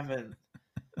 I haven't,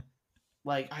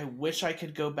 like, I wish I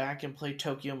could go back and play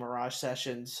Tokyo Mirage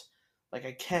Sessions. Like,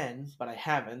 I can, but I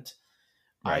haven't.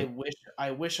 I Right. wish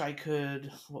I wish I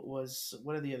could.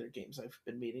 What are the other games I've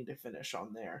been meaning to finish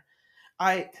on there?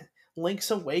 I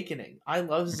Link's Awakening. I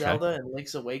love Okay. Zelda and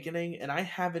Link's Awakening, and I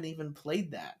haven't even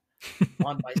played that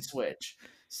on my Switch.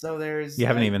 So You there's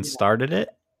haven't even started it?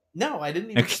 no, I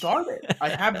didn't even Okay. start it. I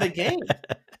have the game.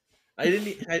 I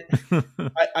didn't.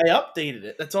 I updated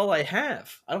it. That's all I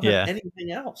have. I don't have Yeah.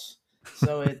 anything else.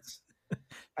 So it's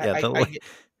Yeah, I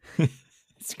get.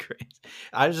 it's great.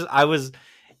 I was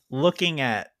looking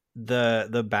at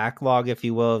the backlog, if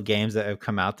you will, of games that have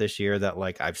come out this year that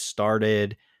like I've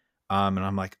started, and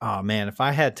I'm like, oh man, if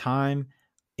I had time,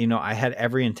 I had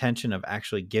every intention of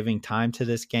actually giving time to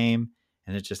this game,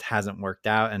 and it just hasn't worked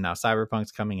out. And now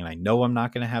Cyberpunk's coming, and I know I'm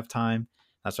not going to have time.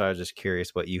 That's why I was just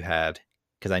curious what you had,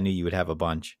 because I knew you would have a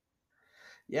bunch.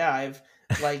 Yeah, I've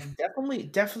like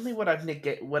definitely what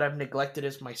I've neglected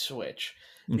is my Switch,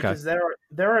 Okay. because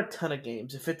there are a ton of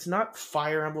games. If it's not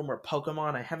Fire Emblem or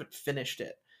Pokemon, I haven't finished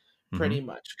it Mm-hmm. pretty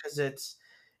much, because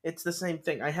it's the same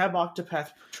thing. I have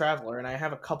Octopath Traveler and I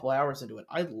have a couple hours into it.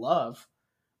 I love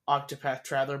Octopath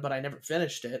Traveler, but I never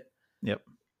finished it. Yep.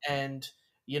 And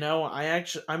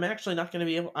I'm actually not going to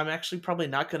be able. I'm actually probably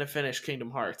not going to finish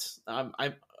Kingdom Hearts. I'm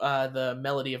the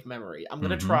Melody of Memory. I'm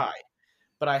going to Mm-hmm. try,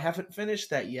 but I haven't finished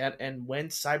that yet. And when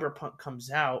Cyberpunk comes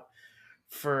out,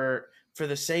 for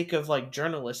the sake of like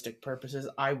journalistic purposes,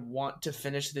 I want to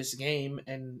finish this game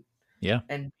Yeah.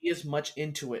 and be as much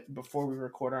into it before we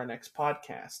record our next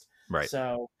podcast. Right.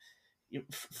 So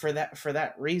for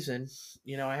that reason,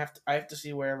 I have to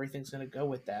see where everything's going to go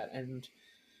with that. And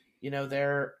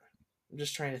there, I'm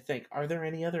just trying to think, are there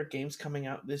any other games coming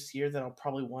out this year that I'll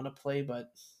probably want to play?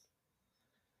 But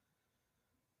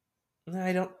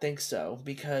I don't think so,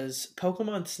 because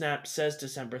Pokemon Snap says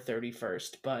December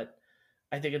 31st, but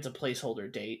I think it's a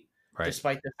placeholder date, Right.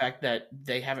 despite the fact that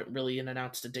they haven't really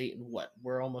announced a date in what?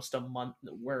 We're almost a month.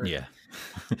 Yeah.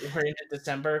 We're into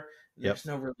December. Yep. There's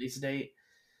no release date.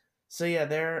 So yeah,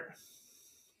 there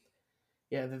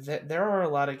are a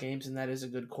lot of games, and that is a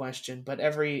good question. But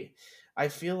I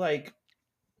feel like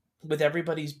with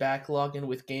everybody's backlog and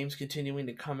with games continuing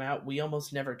to come out, we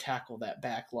almost never tackle that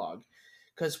backlog,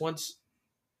 because once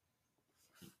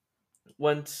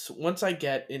I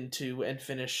get into and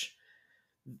finish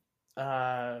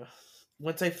uh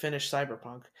once I finish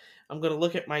Cyberpunk, I'm gonna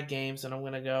look at my games and I'm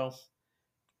gonna go,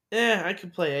 I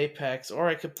could play Apex or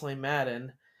I could play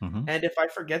Madden. Mm-hmm. And if I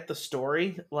forget the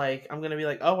story, like, I'm gonna be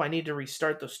like, oh, I need to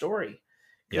restart the story,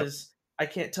 Yep. because I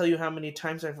can't tell you how many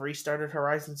times I've restarted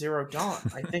Horizon Zero Dawn.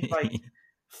 I think like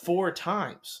 4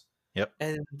 times. Yep.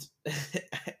 And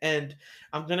and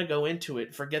I'm gonna go into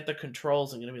it, forget the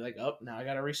controls. I'm gonna be like, oh, now I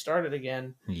gotta restart it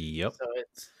again. Yep. So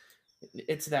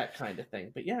it's that kind of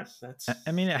thing. But yeah,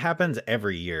 I mean, it happens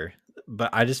every year,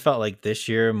 but I just felt like this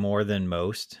year more than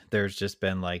most, there's just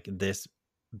been like this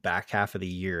back half of the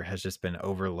year has just been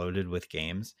overloaded with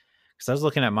games. Because I was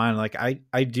looking at mine, like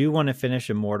I do want to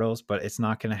finish Immortals, but it's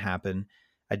not going to happen.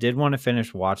 I did want to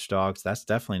finish Watch Dogs. That's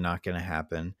definitely not going to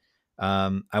happen.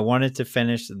 I wanted to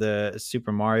finish the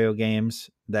Super Mario games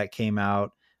that came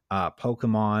out.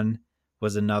 Pokemon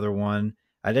was another one.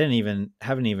 I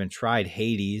haven't even tried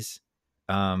Hades.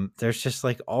 There's just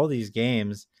like all these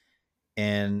games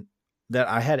and that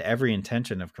I had every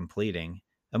intention of completing.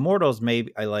 Immortals,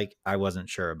 maybe I wasn't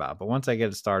sure about, but once I get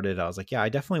it started, I was like, yeah, I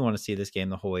definitely want to see this game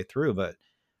the whole way through, but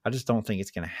I just don't think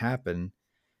it's going to happen.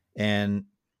 And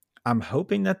I'm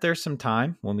hoping that there's some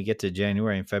time when we get to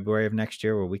January and February of next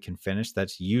year where we can finish.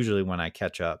 That's usually when I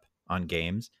catch up on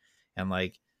games, and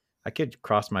like I could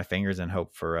cross my fingers and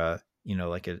hope for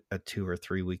like a 2 or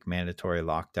 3 week mandatory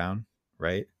lockdown,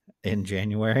 right, in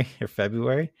January or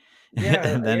February, yeah,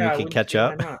 and then we yeah. I could wouldn't catch see why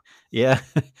up. not. Yeah.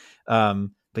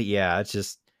 But yeah, it's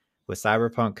just with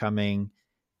Cyberpunk coming,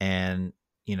 and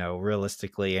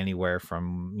realistically anywhere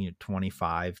from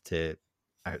 25 to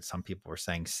some people were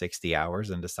saying 60 hours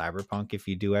into Cyberpunk if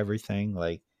you do everything.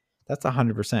 Like that's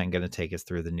 100% going to take us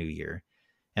through the new year.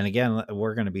 And again,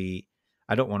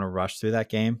 I don't want to rush through that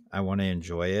game. I want to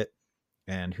enjoy it.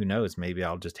 And who knows, maybe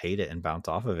I'll just hate it and bounce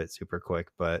off of it super quick.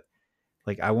 But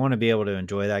like, I want to be able to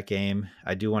enjoy that game.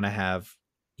 I do want to have,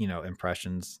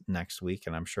 impressions next week.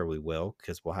 And I'm sure we will,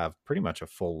 because we'll have pretty much a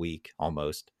full week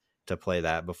almost to play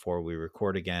that before we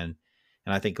record again.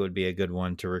 And I think it would be a good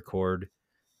one to record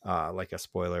like a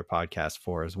spoiler podcast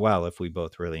for as well if we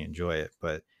both really enjoy it.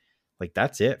 But like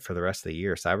that's it for the rest of the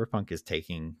year. Cyberpunk is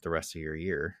taking the rest of your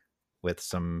year. with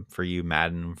some for you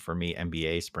Madden, for me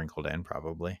NBA sprinkled in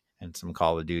probably, and some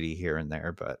Call of Duty here and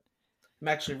there. But I'm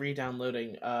actually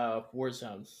re-downloading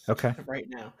Warzone okay. right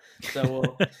now.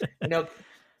 So, you know,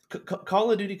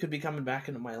 Call of Duty could be coming back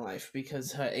into my life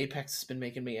because Apex has been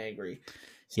making me angry.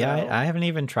 Yeah, So, I haven't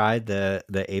even tried the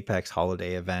Apex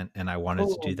holiday event, and I wanted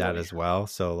to oh do that boy, as well.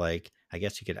 So like, I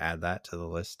guess you could add that to the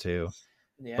list too.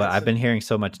 yeah, But it's I've been a, hearing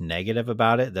so much negative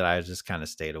about it that I just kind of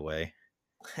stayed away.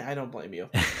 I don't blame you.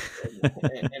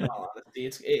 In all honesty,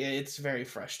 it's very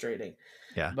frustrating.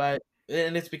 Yeah. But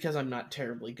and it's because I'm not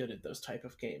terribly good at those type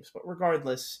of games. But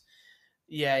regardless,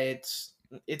 yeah, it's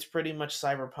pretty much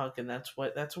cyberpunk, and that's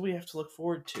what we have to look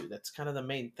forward to. That's kind of the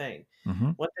main thing.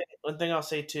 Mm-hmm. One thing I'll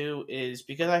say too is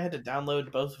because I had to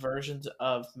download both versions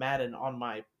of Madden on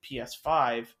my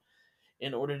PS5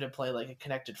 in order to play like a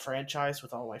connected franchise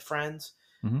with all my friends,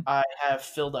 Mm-hmm. I have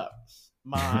filled up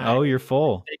my Oh, you're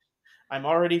full. I'm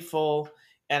already full,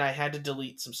 and I had to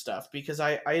delete some stuff because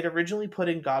I had originally put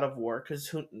in God of War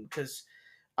because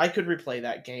I could replay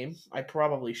that game. I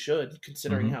probably should,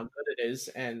 considering Mm-hmm. how good it is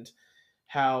and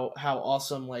how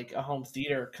awesome like a home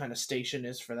theater kind of station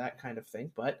is for that kind of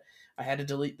thing. But I had to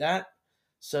delete that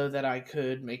so that I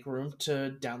could make room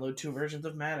to download two versions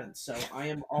of Madden. So I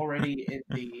am already in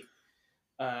the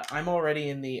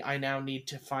I now need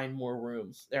to find more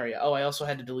room area. Oh, I also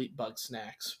had to delete Bug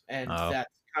Snacks, and Oh, that's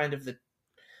kind of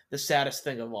the saddest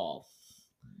thing of all.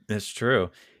 it's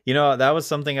true. You know, that was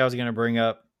something I was going to bring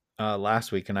up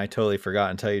last week, and I totally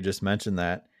forgot until you just mentioned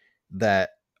that.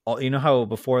 That you know how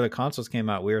before the consoles came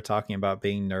out, we were talking about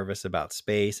being nervous about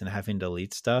space and having to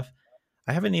delete stuff.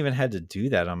 I haven't even had to do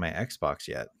that on my Xbox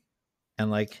yet, and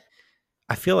like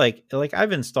I feel like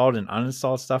I've installed and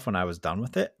uninstalled stuff when I was done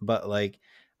with it, but like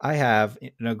I have,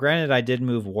 granted I did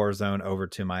move Warzone over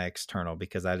to my external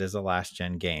because that is a last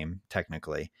gen game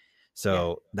technically. Yeah,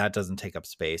 So that doesn't take up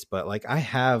space, but like I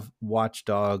have Watch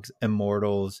Dogs,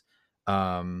 Immortals,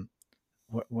 um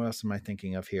what else am I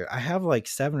thinking of here? I have like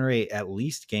 7 or 8 at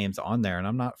least games on there and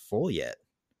I'm not full yet.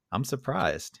 I'm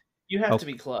surprised. you have Oh, to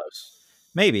be close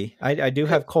maybe. I do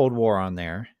have Cold War on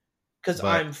there, because but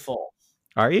I'm full.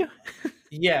 are you?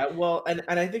 Yeah, well, and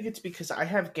I think it's because I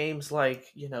have games like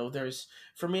there's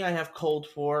for me I have Cold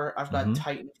War, I've got Mhm.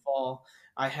 Titanfall,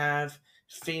 I have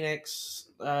Phoenix,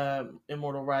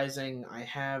 Immortal Rising, I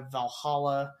have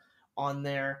Valhalla on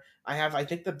there. I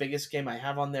think the biggest game I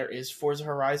have on there is Forza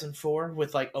Horizon 4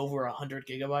 with like over 100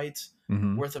 gigabytes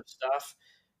Mhm. worth of stuff.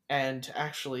 And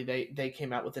actually, they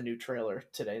came out with a new trailer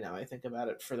today. Now I think about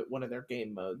it for one of their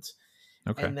game modes.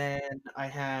 Okay. And then I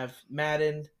have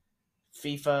Madden,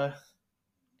 FIFA,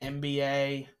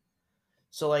 NBA.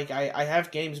 So like I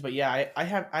have games, but yeah, I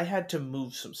had to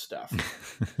move some stuff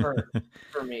for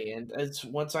for me. And as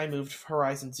once I moved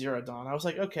Horizon Zero Dawn, I was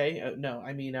like, okay, no,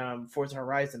 I mean Forza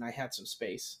Horizon, I had some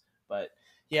space, but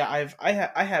yeah, I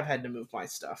have had to move my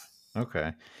stuff.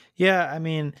 Okay. Yeah, I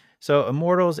mean, so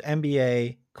Immortals,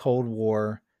 NBA, Cold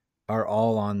War are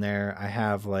all on there. I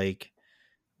have like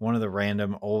one of the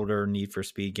random older Need for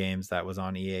Speed games that was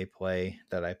on EA Play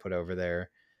that I put over there.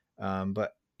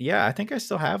 But yeah, I think I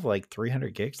still have like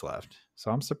 300 gigs left.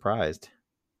 So I'm surprised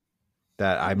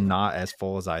that I'm Hmm. not as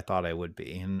full as I thought I would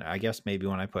be. And I guess maybe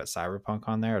when I put Cyberpunk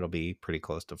on there, it'll be pretty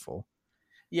close to full.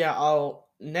 Yeah, I'll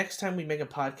next time we make a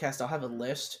podcast, I'll have a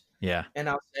list Yeah. and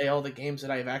I'll say all the games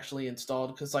that I've actually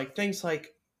installed because like things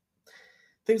like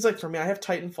for me, I have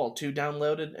Titanfall 2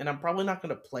 downloaded, and I'm probably not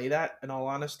going to play that in all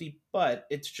honesty, but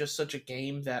it's just such a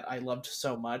game that I loved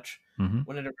so much Hmm.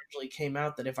 when it originally came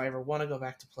out that if I ever want to go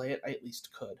back to play it, I at least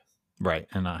could. Right.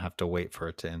 And not have to wait for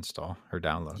it to install or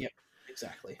download. Yep,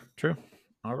 exactly. True.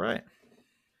 All right.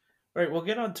 All right, we'll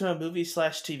get on to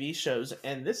movie/TV shows,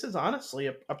 and this is honestly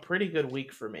a pretty good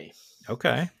week for me,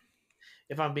 Okay.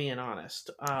 if I'm being honest.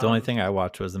 The only thing I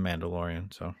watched was The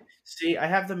Mandalorian. So, See, I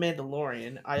have The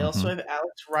Mandalorian. I also hmm, have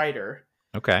Alex Rider.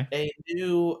 okay. A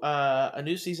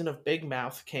new season of Big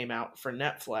Mouth came out for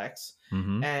Netflix,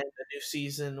 Hmm. and the new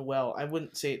season. Well, I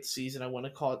wouldn't say it's season. I want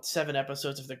to call it 7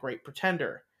 episodes of The Great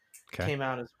Pretender Okay. came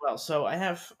out as well. So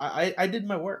I did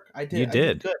my work. You I did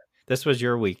did. good. This was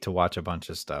your week to watch a bunch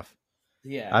of stuff.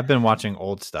 Yeah. I've been watching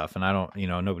old stuff and I don't,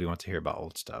 nobody wants to hear about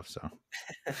old stuff. So,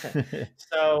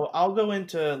 So I'll go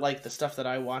into like the stuff that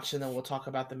I watched, and then we'll talk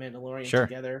about The Mandalorian sure.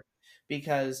 together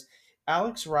because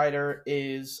Alex Rider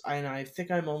is, and I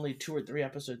think I'm only 2 or 3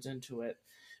 episodes into it,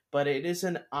 but it is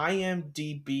an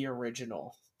IMDb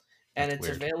original, and That's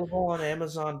it's weird. available on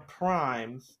Amazon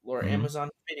Prime or Hmm. Amazon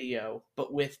Video,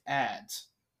 but with ads.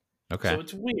 Okay. So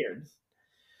it's weird.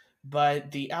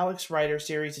 But the Alex Rider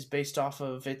series is based off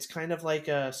of, it's kind of like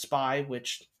a spy,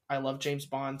 which I love James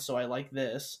Bond, so I like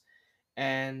this.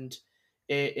 And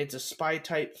It's a spy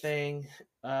type thing,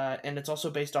 and it's also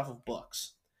based off of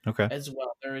books Okay. as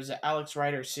well. There is an Alex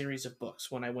Rider series of books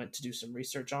when I went to do some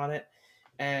research on it,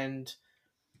 and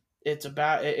it's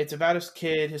about his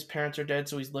kid. His parents are dead,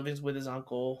 so he's living with his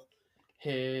uncle.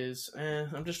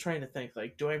 I'm just trying to think.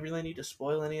 Like, do I really need to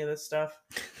spoil any of this stuff?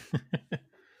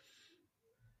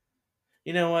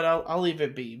 You know what? I'll leave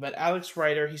it be. But Alex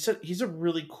Rider, he's a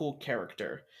really cool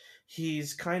character.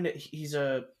 He's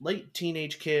a late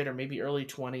teenage kid or maybe early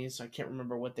 20s. I can't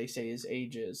remember what they say his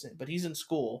age is, but he's in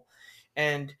school,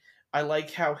 and I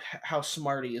like how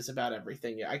smart he is about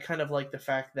everything. I kind of like the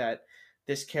fact that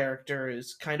this character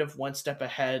is kind of one step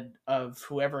ahead of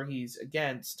whoever he's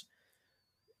against,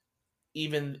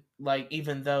 even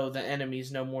though the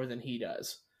enemies know more than he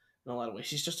does in a lot of ways.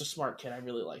 He's just a smart kid. I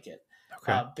really like it.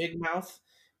 Okay. Big Mouth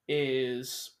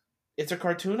is it's a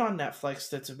cartoon on Netflix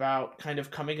that's about kind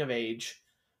of coming of age,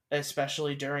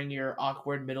 especially during your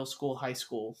awkward middle school, high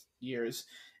school years,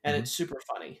 and Hmm. it's super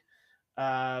funny.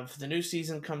 The new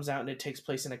season comes out and it takes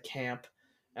place in a camp,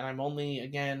 and I'm only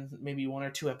again maybe one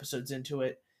or two episodes into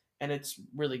it, and it's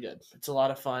really good. It's a lot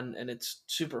of fun and it's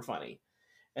super funny.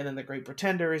 And then The Great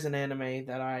Pretender is an anime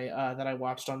that I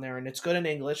watched on there, and it's good in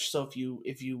English. So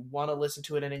if you want to listen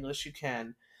to it in English, you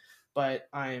can. But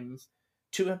I'm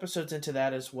two episodes into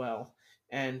that as well,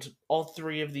 and all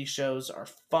three of these shows are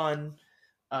fun.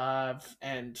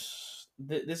 And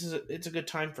it's a good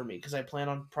time for me because I plan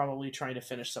on probably trying to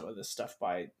finish some of this stuff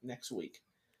by next week.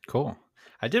 Cool.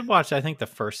 I did watch, I think, the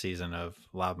first season of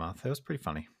Loudmouth. It was pretty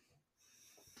funny.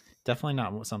 Definitely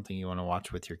not something you want to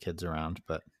watch with your kids around,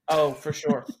 but Oh, for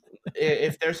sure.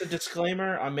 If there's a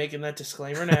disclaimer, I'm making that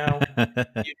disclaimer now.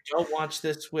 You don't watch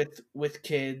this with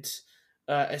kids,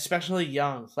 especially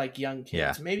young yeah,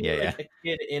 kids. Maybe yeah, yeah, like a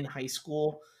kid in high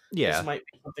school. This yeah. might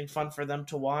be something fun for them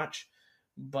to watch.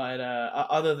 But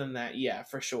other than that, yeah,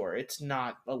 for sure, it's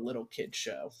not a little kid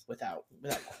show without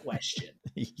question.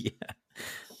 Yeah.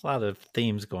 A lot of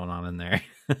themes going on in there.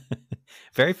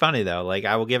 Very funny though. Like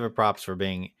I will give it props for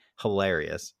being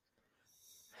hilarious.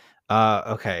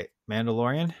 Okay,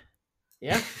 Mandalorian.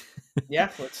 Yeah, yeah.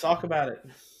 Let's talk about it.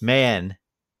 Man,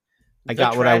 I The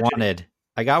got what I tragedy. wanted.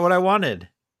 I got what I wanted.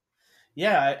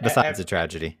 Yeah, Besides the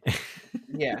tragedy.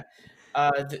 yeah.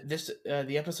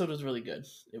 The episode was really good.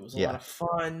 It was a lot Yeah, of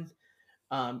fun.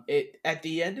 It at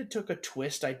the end it took a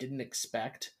twist I didn't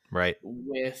expect right.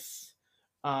 with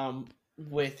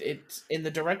with it in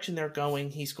the direction they're going.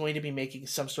 He's going to be making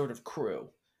some sort of crew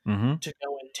Mm-hmm. to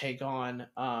go and take on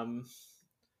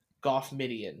Goff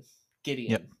Midian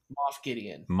Yep. Moff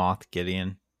Gideon Moth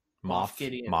Gideon. Moff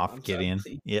Gideon. Moth I'm sorry. Gideon.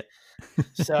 Yeah.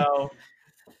 So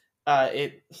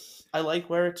it I like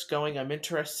where it's going. I'm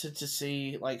interested to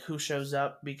see like who shows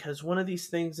up because one of these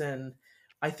things, and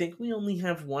I think we only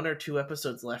have one or two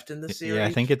episodes left in the Yeah, I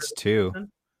series think for it's this two.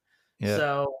 season. Yeah.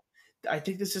 So I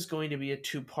think this is going to be a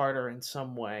two-parter in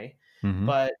some way. Mm-hmm.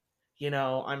 But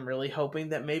I'm really hoping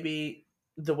that maybe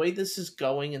the way this is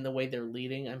going and the way they're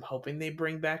leading, I'm hoping they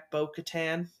bring back Bo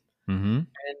Katan Mm-hmm.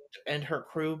 and her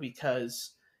crew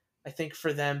because I think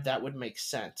for them that would make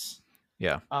sense.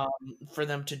 Yeah. Um, for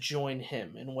them to join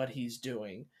him in what he's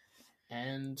doing.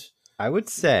 And I would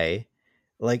say,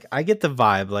 like, I get the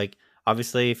vibe. Like,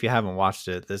 obviously, if you haven't watched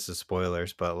it, this is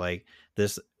spoilers, but like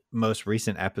this most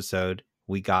recent episode,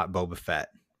 we got Boba Fett,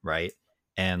 right?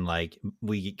 And like,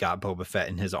 we got Boba Fett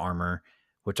in his armor,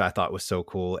 which I thought was so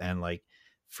cool. And like,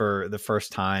 for the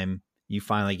first time, you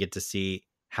finally get to see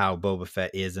how Boba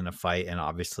Fett is in a fight. And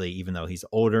obviously, even though he's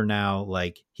older now,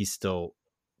 like, he's still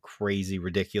crazy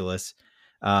ridiculous.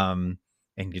 And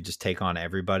could just take on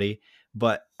everybody,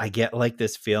 but I get like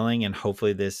this feeling, and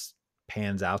hopefully this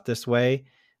pans out this way,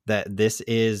 that this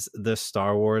is the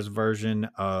Star Wars version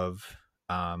of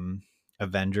um,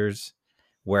 Avengers,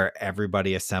 where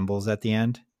everybody assembles at the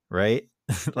end, right?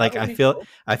 that Like would be cool.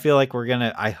 I feel like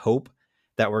I hope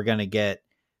that we're gonna get,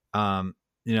 the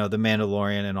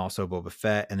Mandalorian and also Boba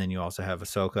Fett, and then you also have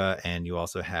Ahsoka, and you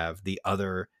also have the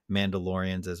other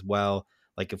Mandalorians as well.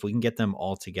 Like if we can get them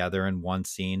all together in one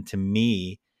scene, to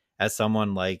me, as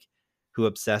someone like who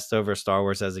obsessed over Star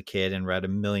Wars as a kid and read a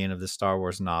million of the Star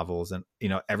Wars novels and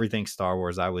everything Star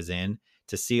Wars I was in,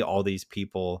 to see all these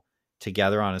people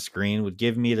together on a screen would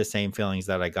give me the same feelings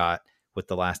that I got with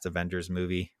the last Avengers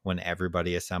movie when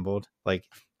everybody assembled. Like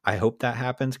I hope that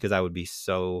happens because I would be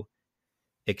so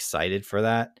excited for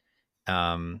that.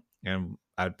 And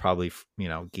I'd probably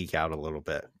geek out a little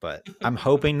bit, but I'm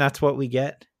hoping that's what we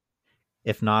get.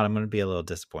 If not, I'm going to be a little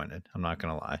disappointed. I'm not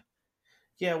going to lie.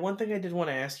 Yeah, one thing I did want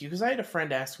to ask you because I had a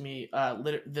friend ask me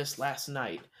this last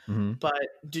night. Mm-hmm. But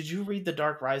did you read the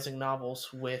Dark Rising novels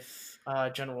with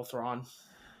General Thrawn?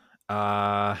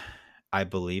 Uh, I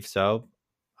believe so.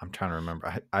 I'm trying to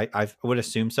remember. I would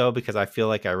assume so because I feel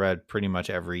like I read pretty much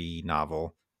every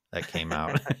novel that came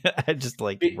out. I just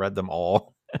like Be- read them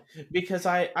all. because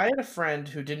I had a friend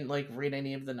who didn't like read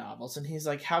any of the novels, and he's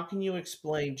like, "How can you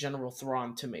explain General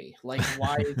Thrawn to me? Like,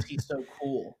 why is he so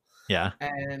cool?" Yeah.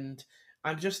 And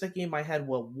I'm just thinking in my head,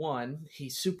 well, one,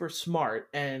 he's super smart,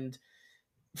 and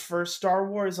for Star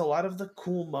Wars, a lot of the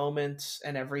cool moments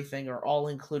and everything are all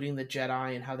including the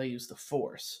Jedi and how they use the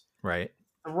Force. Right.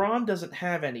 Thrawn doesn't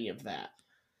have any of that. Right.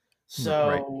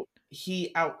 So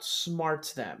he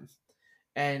outsmarts them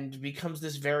and becomes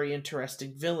this very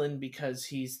interesting villain because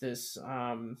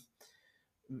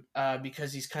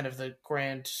because he's kind of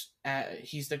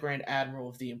he's the grand admiral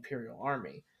of the Imperial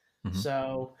Army. Hmm.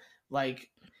 So like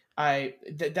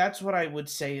that's what I would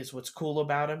say is what's cool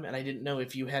about him, and I didn't know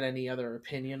if you had any other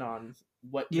opinion on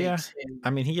what Yeah. makes him I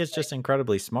mean, he is like just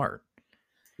incredibly smart.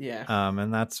 yeah.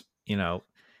 And that's,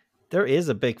 there is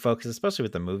a big focus, especially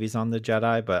with the movies, on the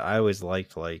Jedi, but I always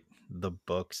liked like the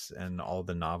books and all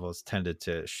the novels tended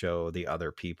to show the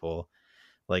other people.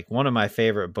 Like one of my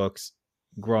favorite books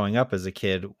growing up as a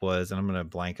kid was, and I'm going to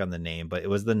blank on the name, but it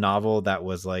was the novel that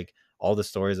was like all the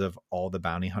stories of all the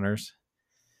bounty hunters.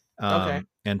 Okay.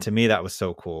 And to me, that was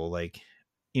so cool. Like,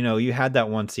 you had that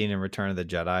one scene in Return of the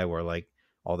Jedi where like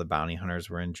all the bounty hunters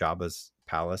were in Jabba's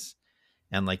palace,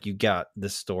 and like you got the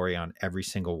story on every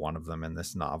single one of them in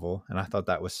this novel. And I thought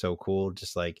that was so cool.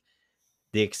 Just like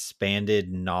the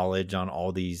expanded knowledge on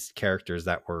all these characters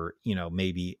that were,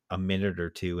 maybe a minute or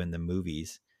two in the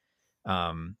movies.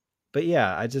 But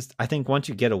yeah, I think once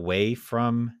you get away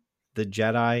from the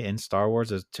Jedi in Star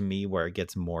Wars is to me where it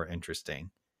gets more interesting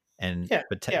and Yeah.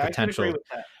 Yeah, I could agree with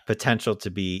that. potential to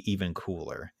be even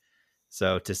cooler.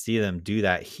 So to see them do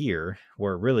that here,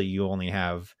 where really you only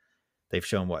have, they've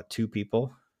shown what, two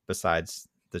people besides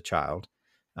the child.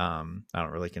 I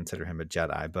don't really consider him a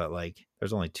Jedi, but like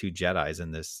there's only two Jedis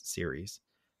in this series.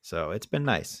 So it's been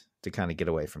nice to kind of get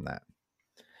away from that.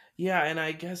 Yeah, and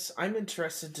I guess I'm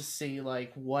interested to see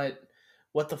like what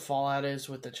the fallout is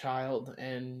with the child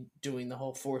and doing the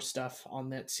whole Force stuff on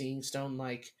that Seeing Stone.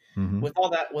 Like Mm-hmm. with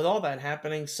all that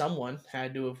happening, someone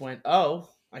had to have went, "Oh,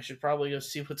 I should probably go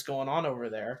see what's going on over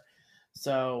there."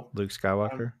 So Luke um,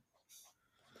 Skywalker.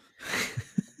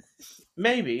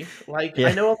 maybe like Yeah.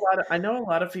 I know a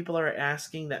lot of people are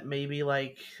asking that maybe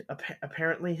like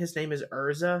apparently his name is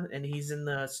Urza and he's in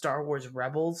the Star Wars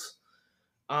Rebels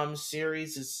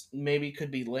series is maybe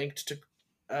could be linked to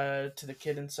the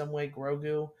kid in some way,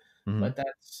 Grogu, Mm-hmm. but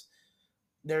that's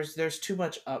there's too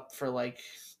much up for like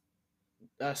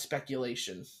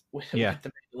speculation Yeah. with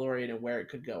the Mandalorian and where it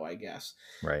could go, I guess.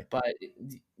 Right. But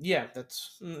yeah,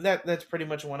 that's pretty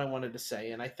much what I wanted to say,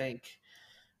 and I think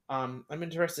I'm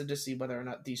interested to see whether or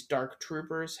not these Dark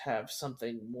Troopers have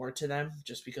something more to them,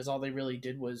 just because all they really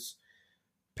did was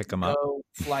Pick them up. go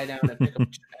fly down and pick up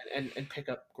and pick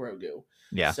up Grogu.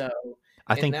 Yeah. So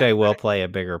I in think that they will fact, play a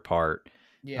bigger part.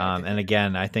 yeah, I think And that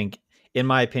again, I think, in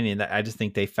my opinion, that I just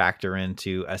think they factor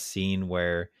into a scene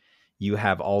where you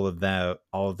have all of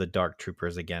the Dark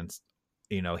Troopers against,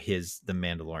 the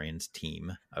Mandalorian's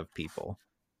team of people,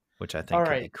 which I all think could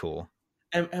be right. cool.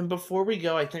 And before we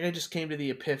go, I think I just came to the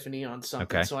epiphany on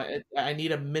something, Okay. so I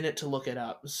need a minute to look it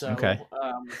up. Okay. So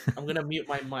I'm gonna mute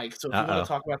my mic. So if you want to Uh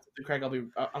talk about something, Craig,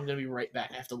 I'm gonna be right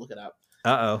back. I have to look it up.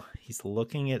 oh. He's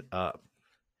looking it up.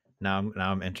 Now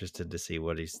I'm interested to see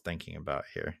what he's thinking about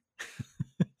here.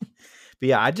 But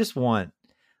yeah, I just want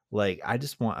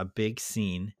a big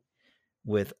scene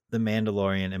with the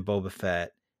Mandalorian and Boba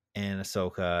Fett and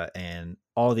Ahsoka and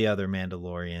all the other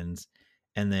Mandalorians,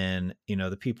 and then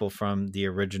the people from the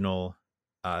original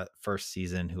first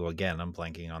season, who again I'm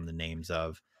blanking on the names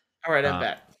of. All right, I'm Uh,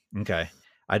 back. okay,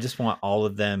 I just want all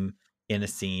of them in a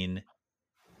scene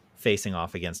facing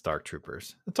off against Dark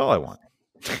Troopers. That's all I want.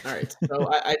 All right, so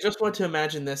I just want to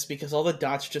imagine this because all the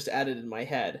dots just added in my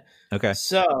head. Okay.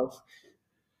 So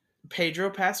Pedro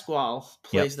Pascal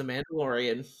Yep. plays the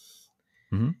Mandalorian.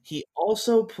 Hmm. He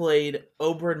also played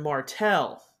Oberyn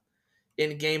Martell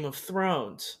in Game of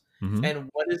Thrones. Hmm. And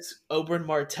what is Oberyn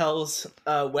Martell's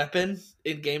weapon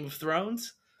in Game of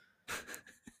Thrones?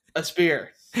 A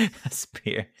spear. A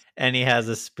spear, and he has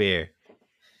a spear.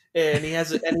 And he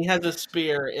has a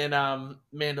spear in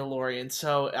Mandalorian.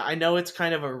 So I know it's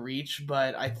kind of a reach,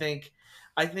 but I think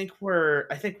we're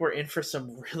in for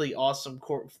some really awesome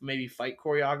maybe fight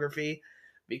choreography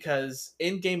because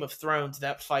in Game of Thrones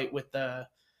that fight with the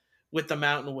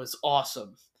mountain was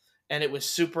awesome and it was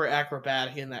super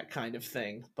acrobatic and that kind of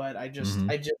thing. But Hmm.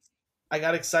 I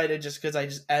got excited just because I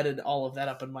just added all of that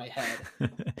up in my head.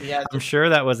 He has I'm sure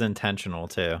that was intentional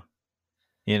too.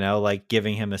 Like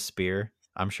giving him a spear.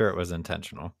 I'm sure it was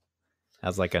intentional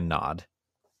as like a nod.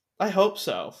 I hope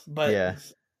so, but Yeah.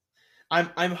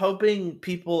 I'm hoping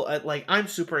people like I'm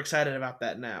super excited about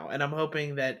that now, and I'm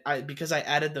hoping that because I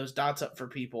added those dots up for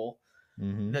people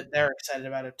Hmm. that they're excited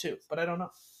about it too. But I don't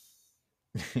know.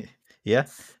 Yeah.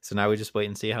 So now we just wait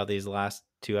and see how these last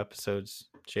 2 episodes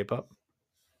shape up.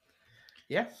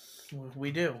 Yeah,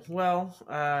 we do. Well,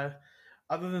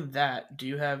 other than that, do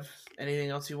you have anything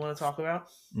else you want to talk about?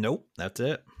 Nope. That's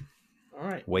it. All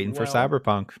right. Waiting for Well,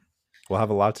 Cyberpunk. We'll have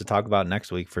a lot to talk about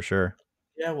next week for sure.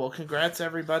 yeah. Well, congrats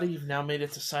everybody. You've now made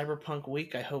it to Cyberpunk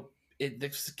week. I hope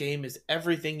this game is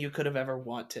everything you could have ever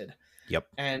wanted Yep.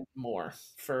 and more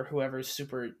for whoever's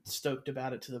super stoked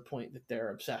about it to the point that they're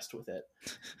obsessed with it.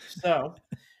 So,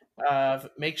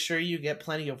 make sure you get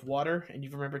plenty of water and you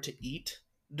remember to eat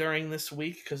during this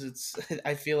week because it's.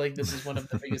 I feel like this is one of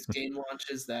the biggest game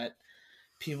launches that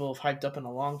people have hyped up in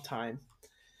a long time.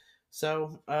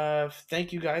 So,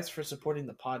 thank you guys for supporting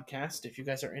the podcast. If you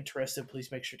guys are interested,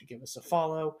 please make sure to give us a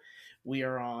follow. We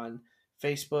are on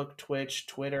Facebook, Twitch,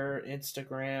 Twitter,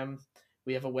 Instagram.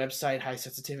 We have a website,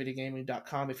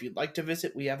 highsensitivitygaming.com. If you'd like to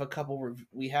visit, we have a couple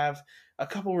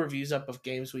reviews up of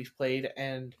games we've played,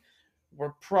 and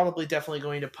we're probably definitely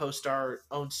going to post our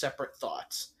own separate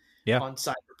thoughts Yeah. on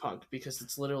Cyberpunk because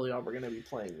it's literally all we're going to be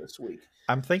playing this week.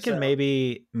 I'm thinking So,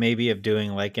 maybe of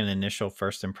doing like an initial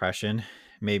first impression,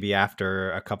 maybe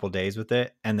after a couple days with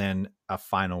it, and then a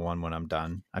final one when I'm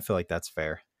done. I feel like that's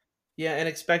fair. yeah, and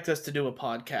expect us to do a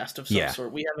podcast of some Yeah.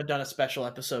 sort. We haven't done a special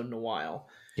episode in a while,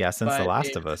 Yeah, since The but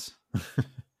Last of Us.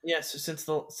 yes, since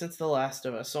the Last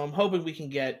of Us. So I'm hoping we can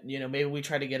get maybe we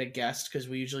try to get a guest because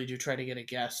we usually do try to get a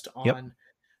guest Yep. on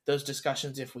those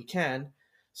discussions if we can.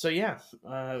 So yeah,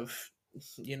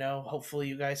 hopefully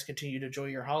you guys continue to enjoy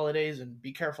your holidays and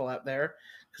be careful out there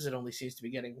because it only seems to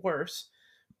be getting worse.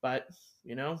 But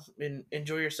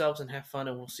enjoy yourselves and have fun,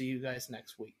 and we'll see you guys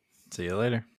next week. See you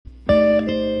later.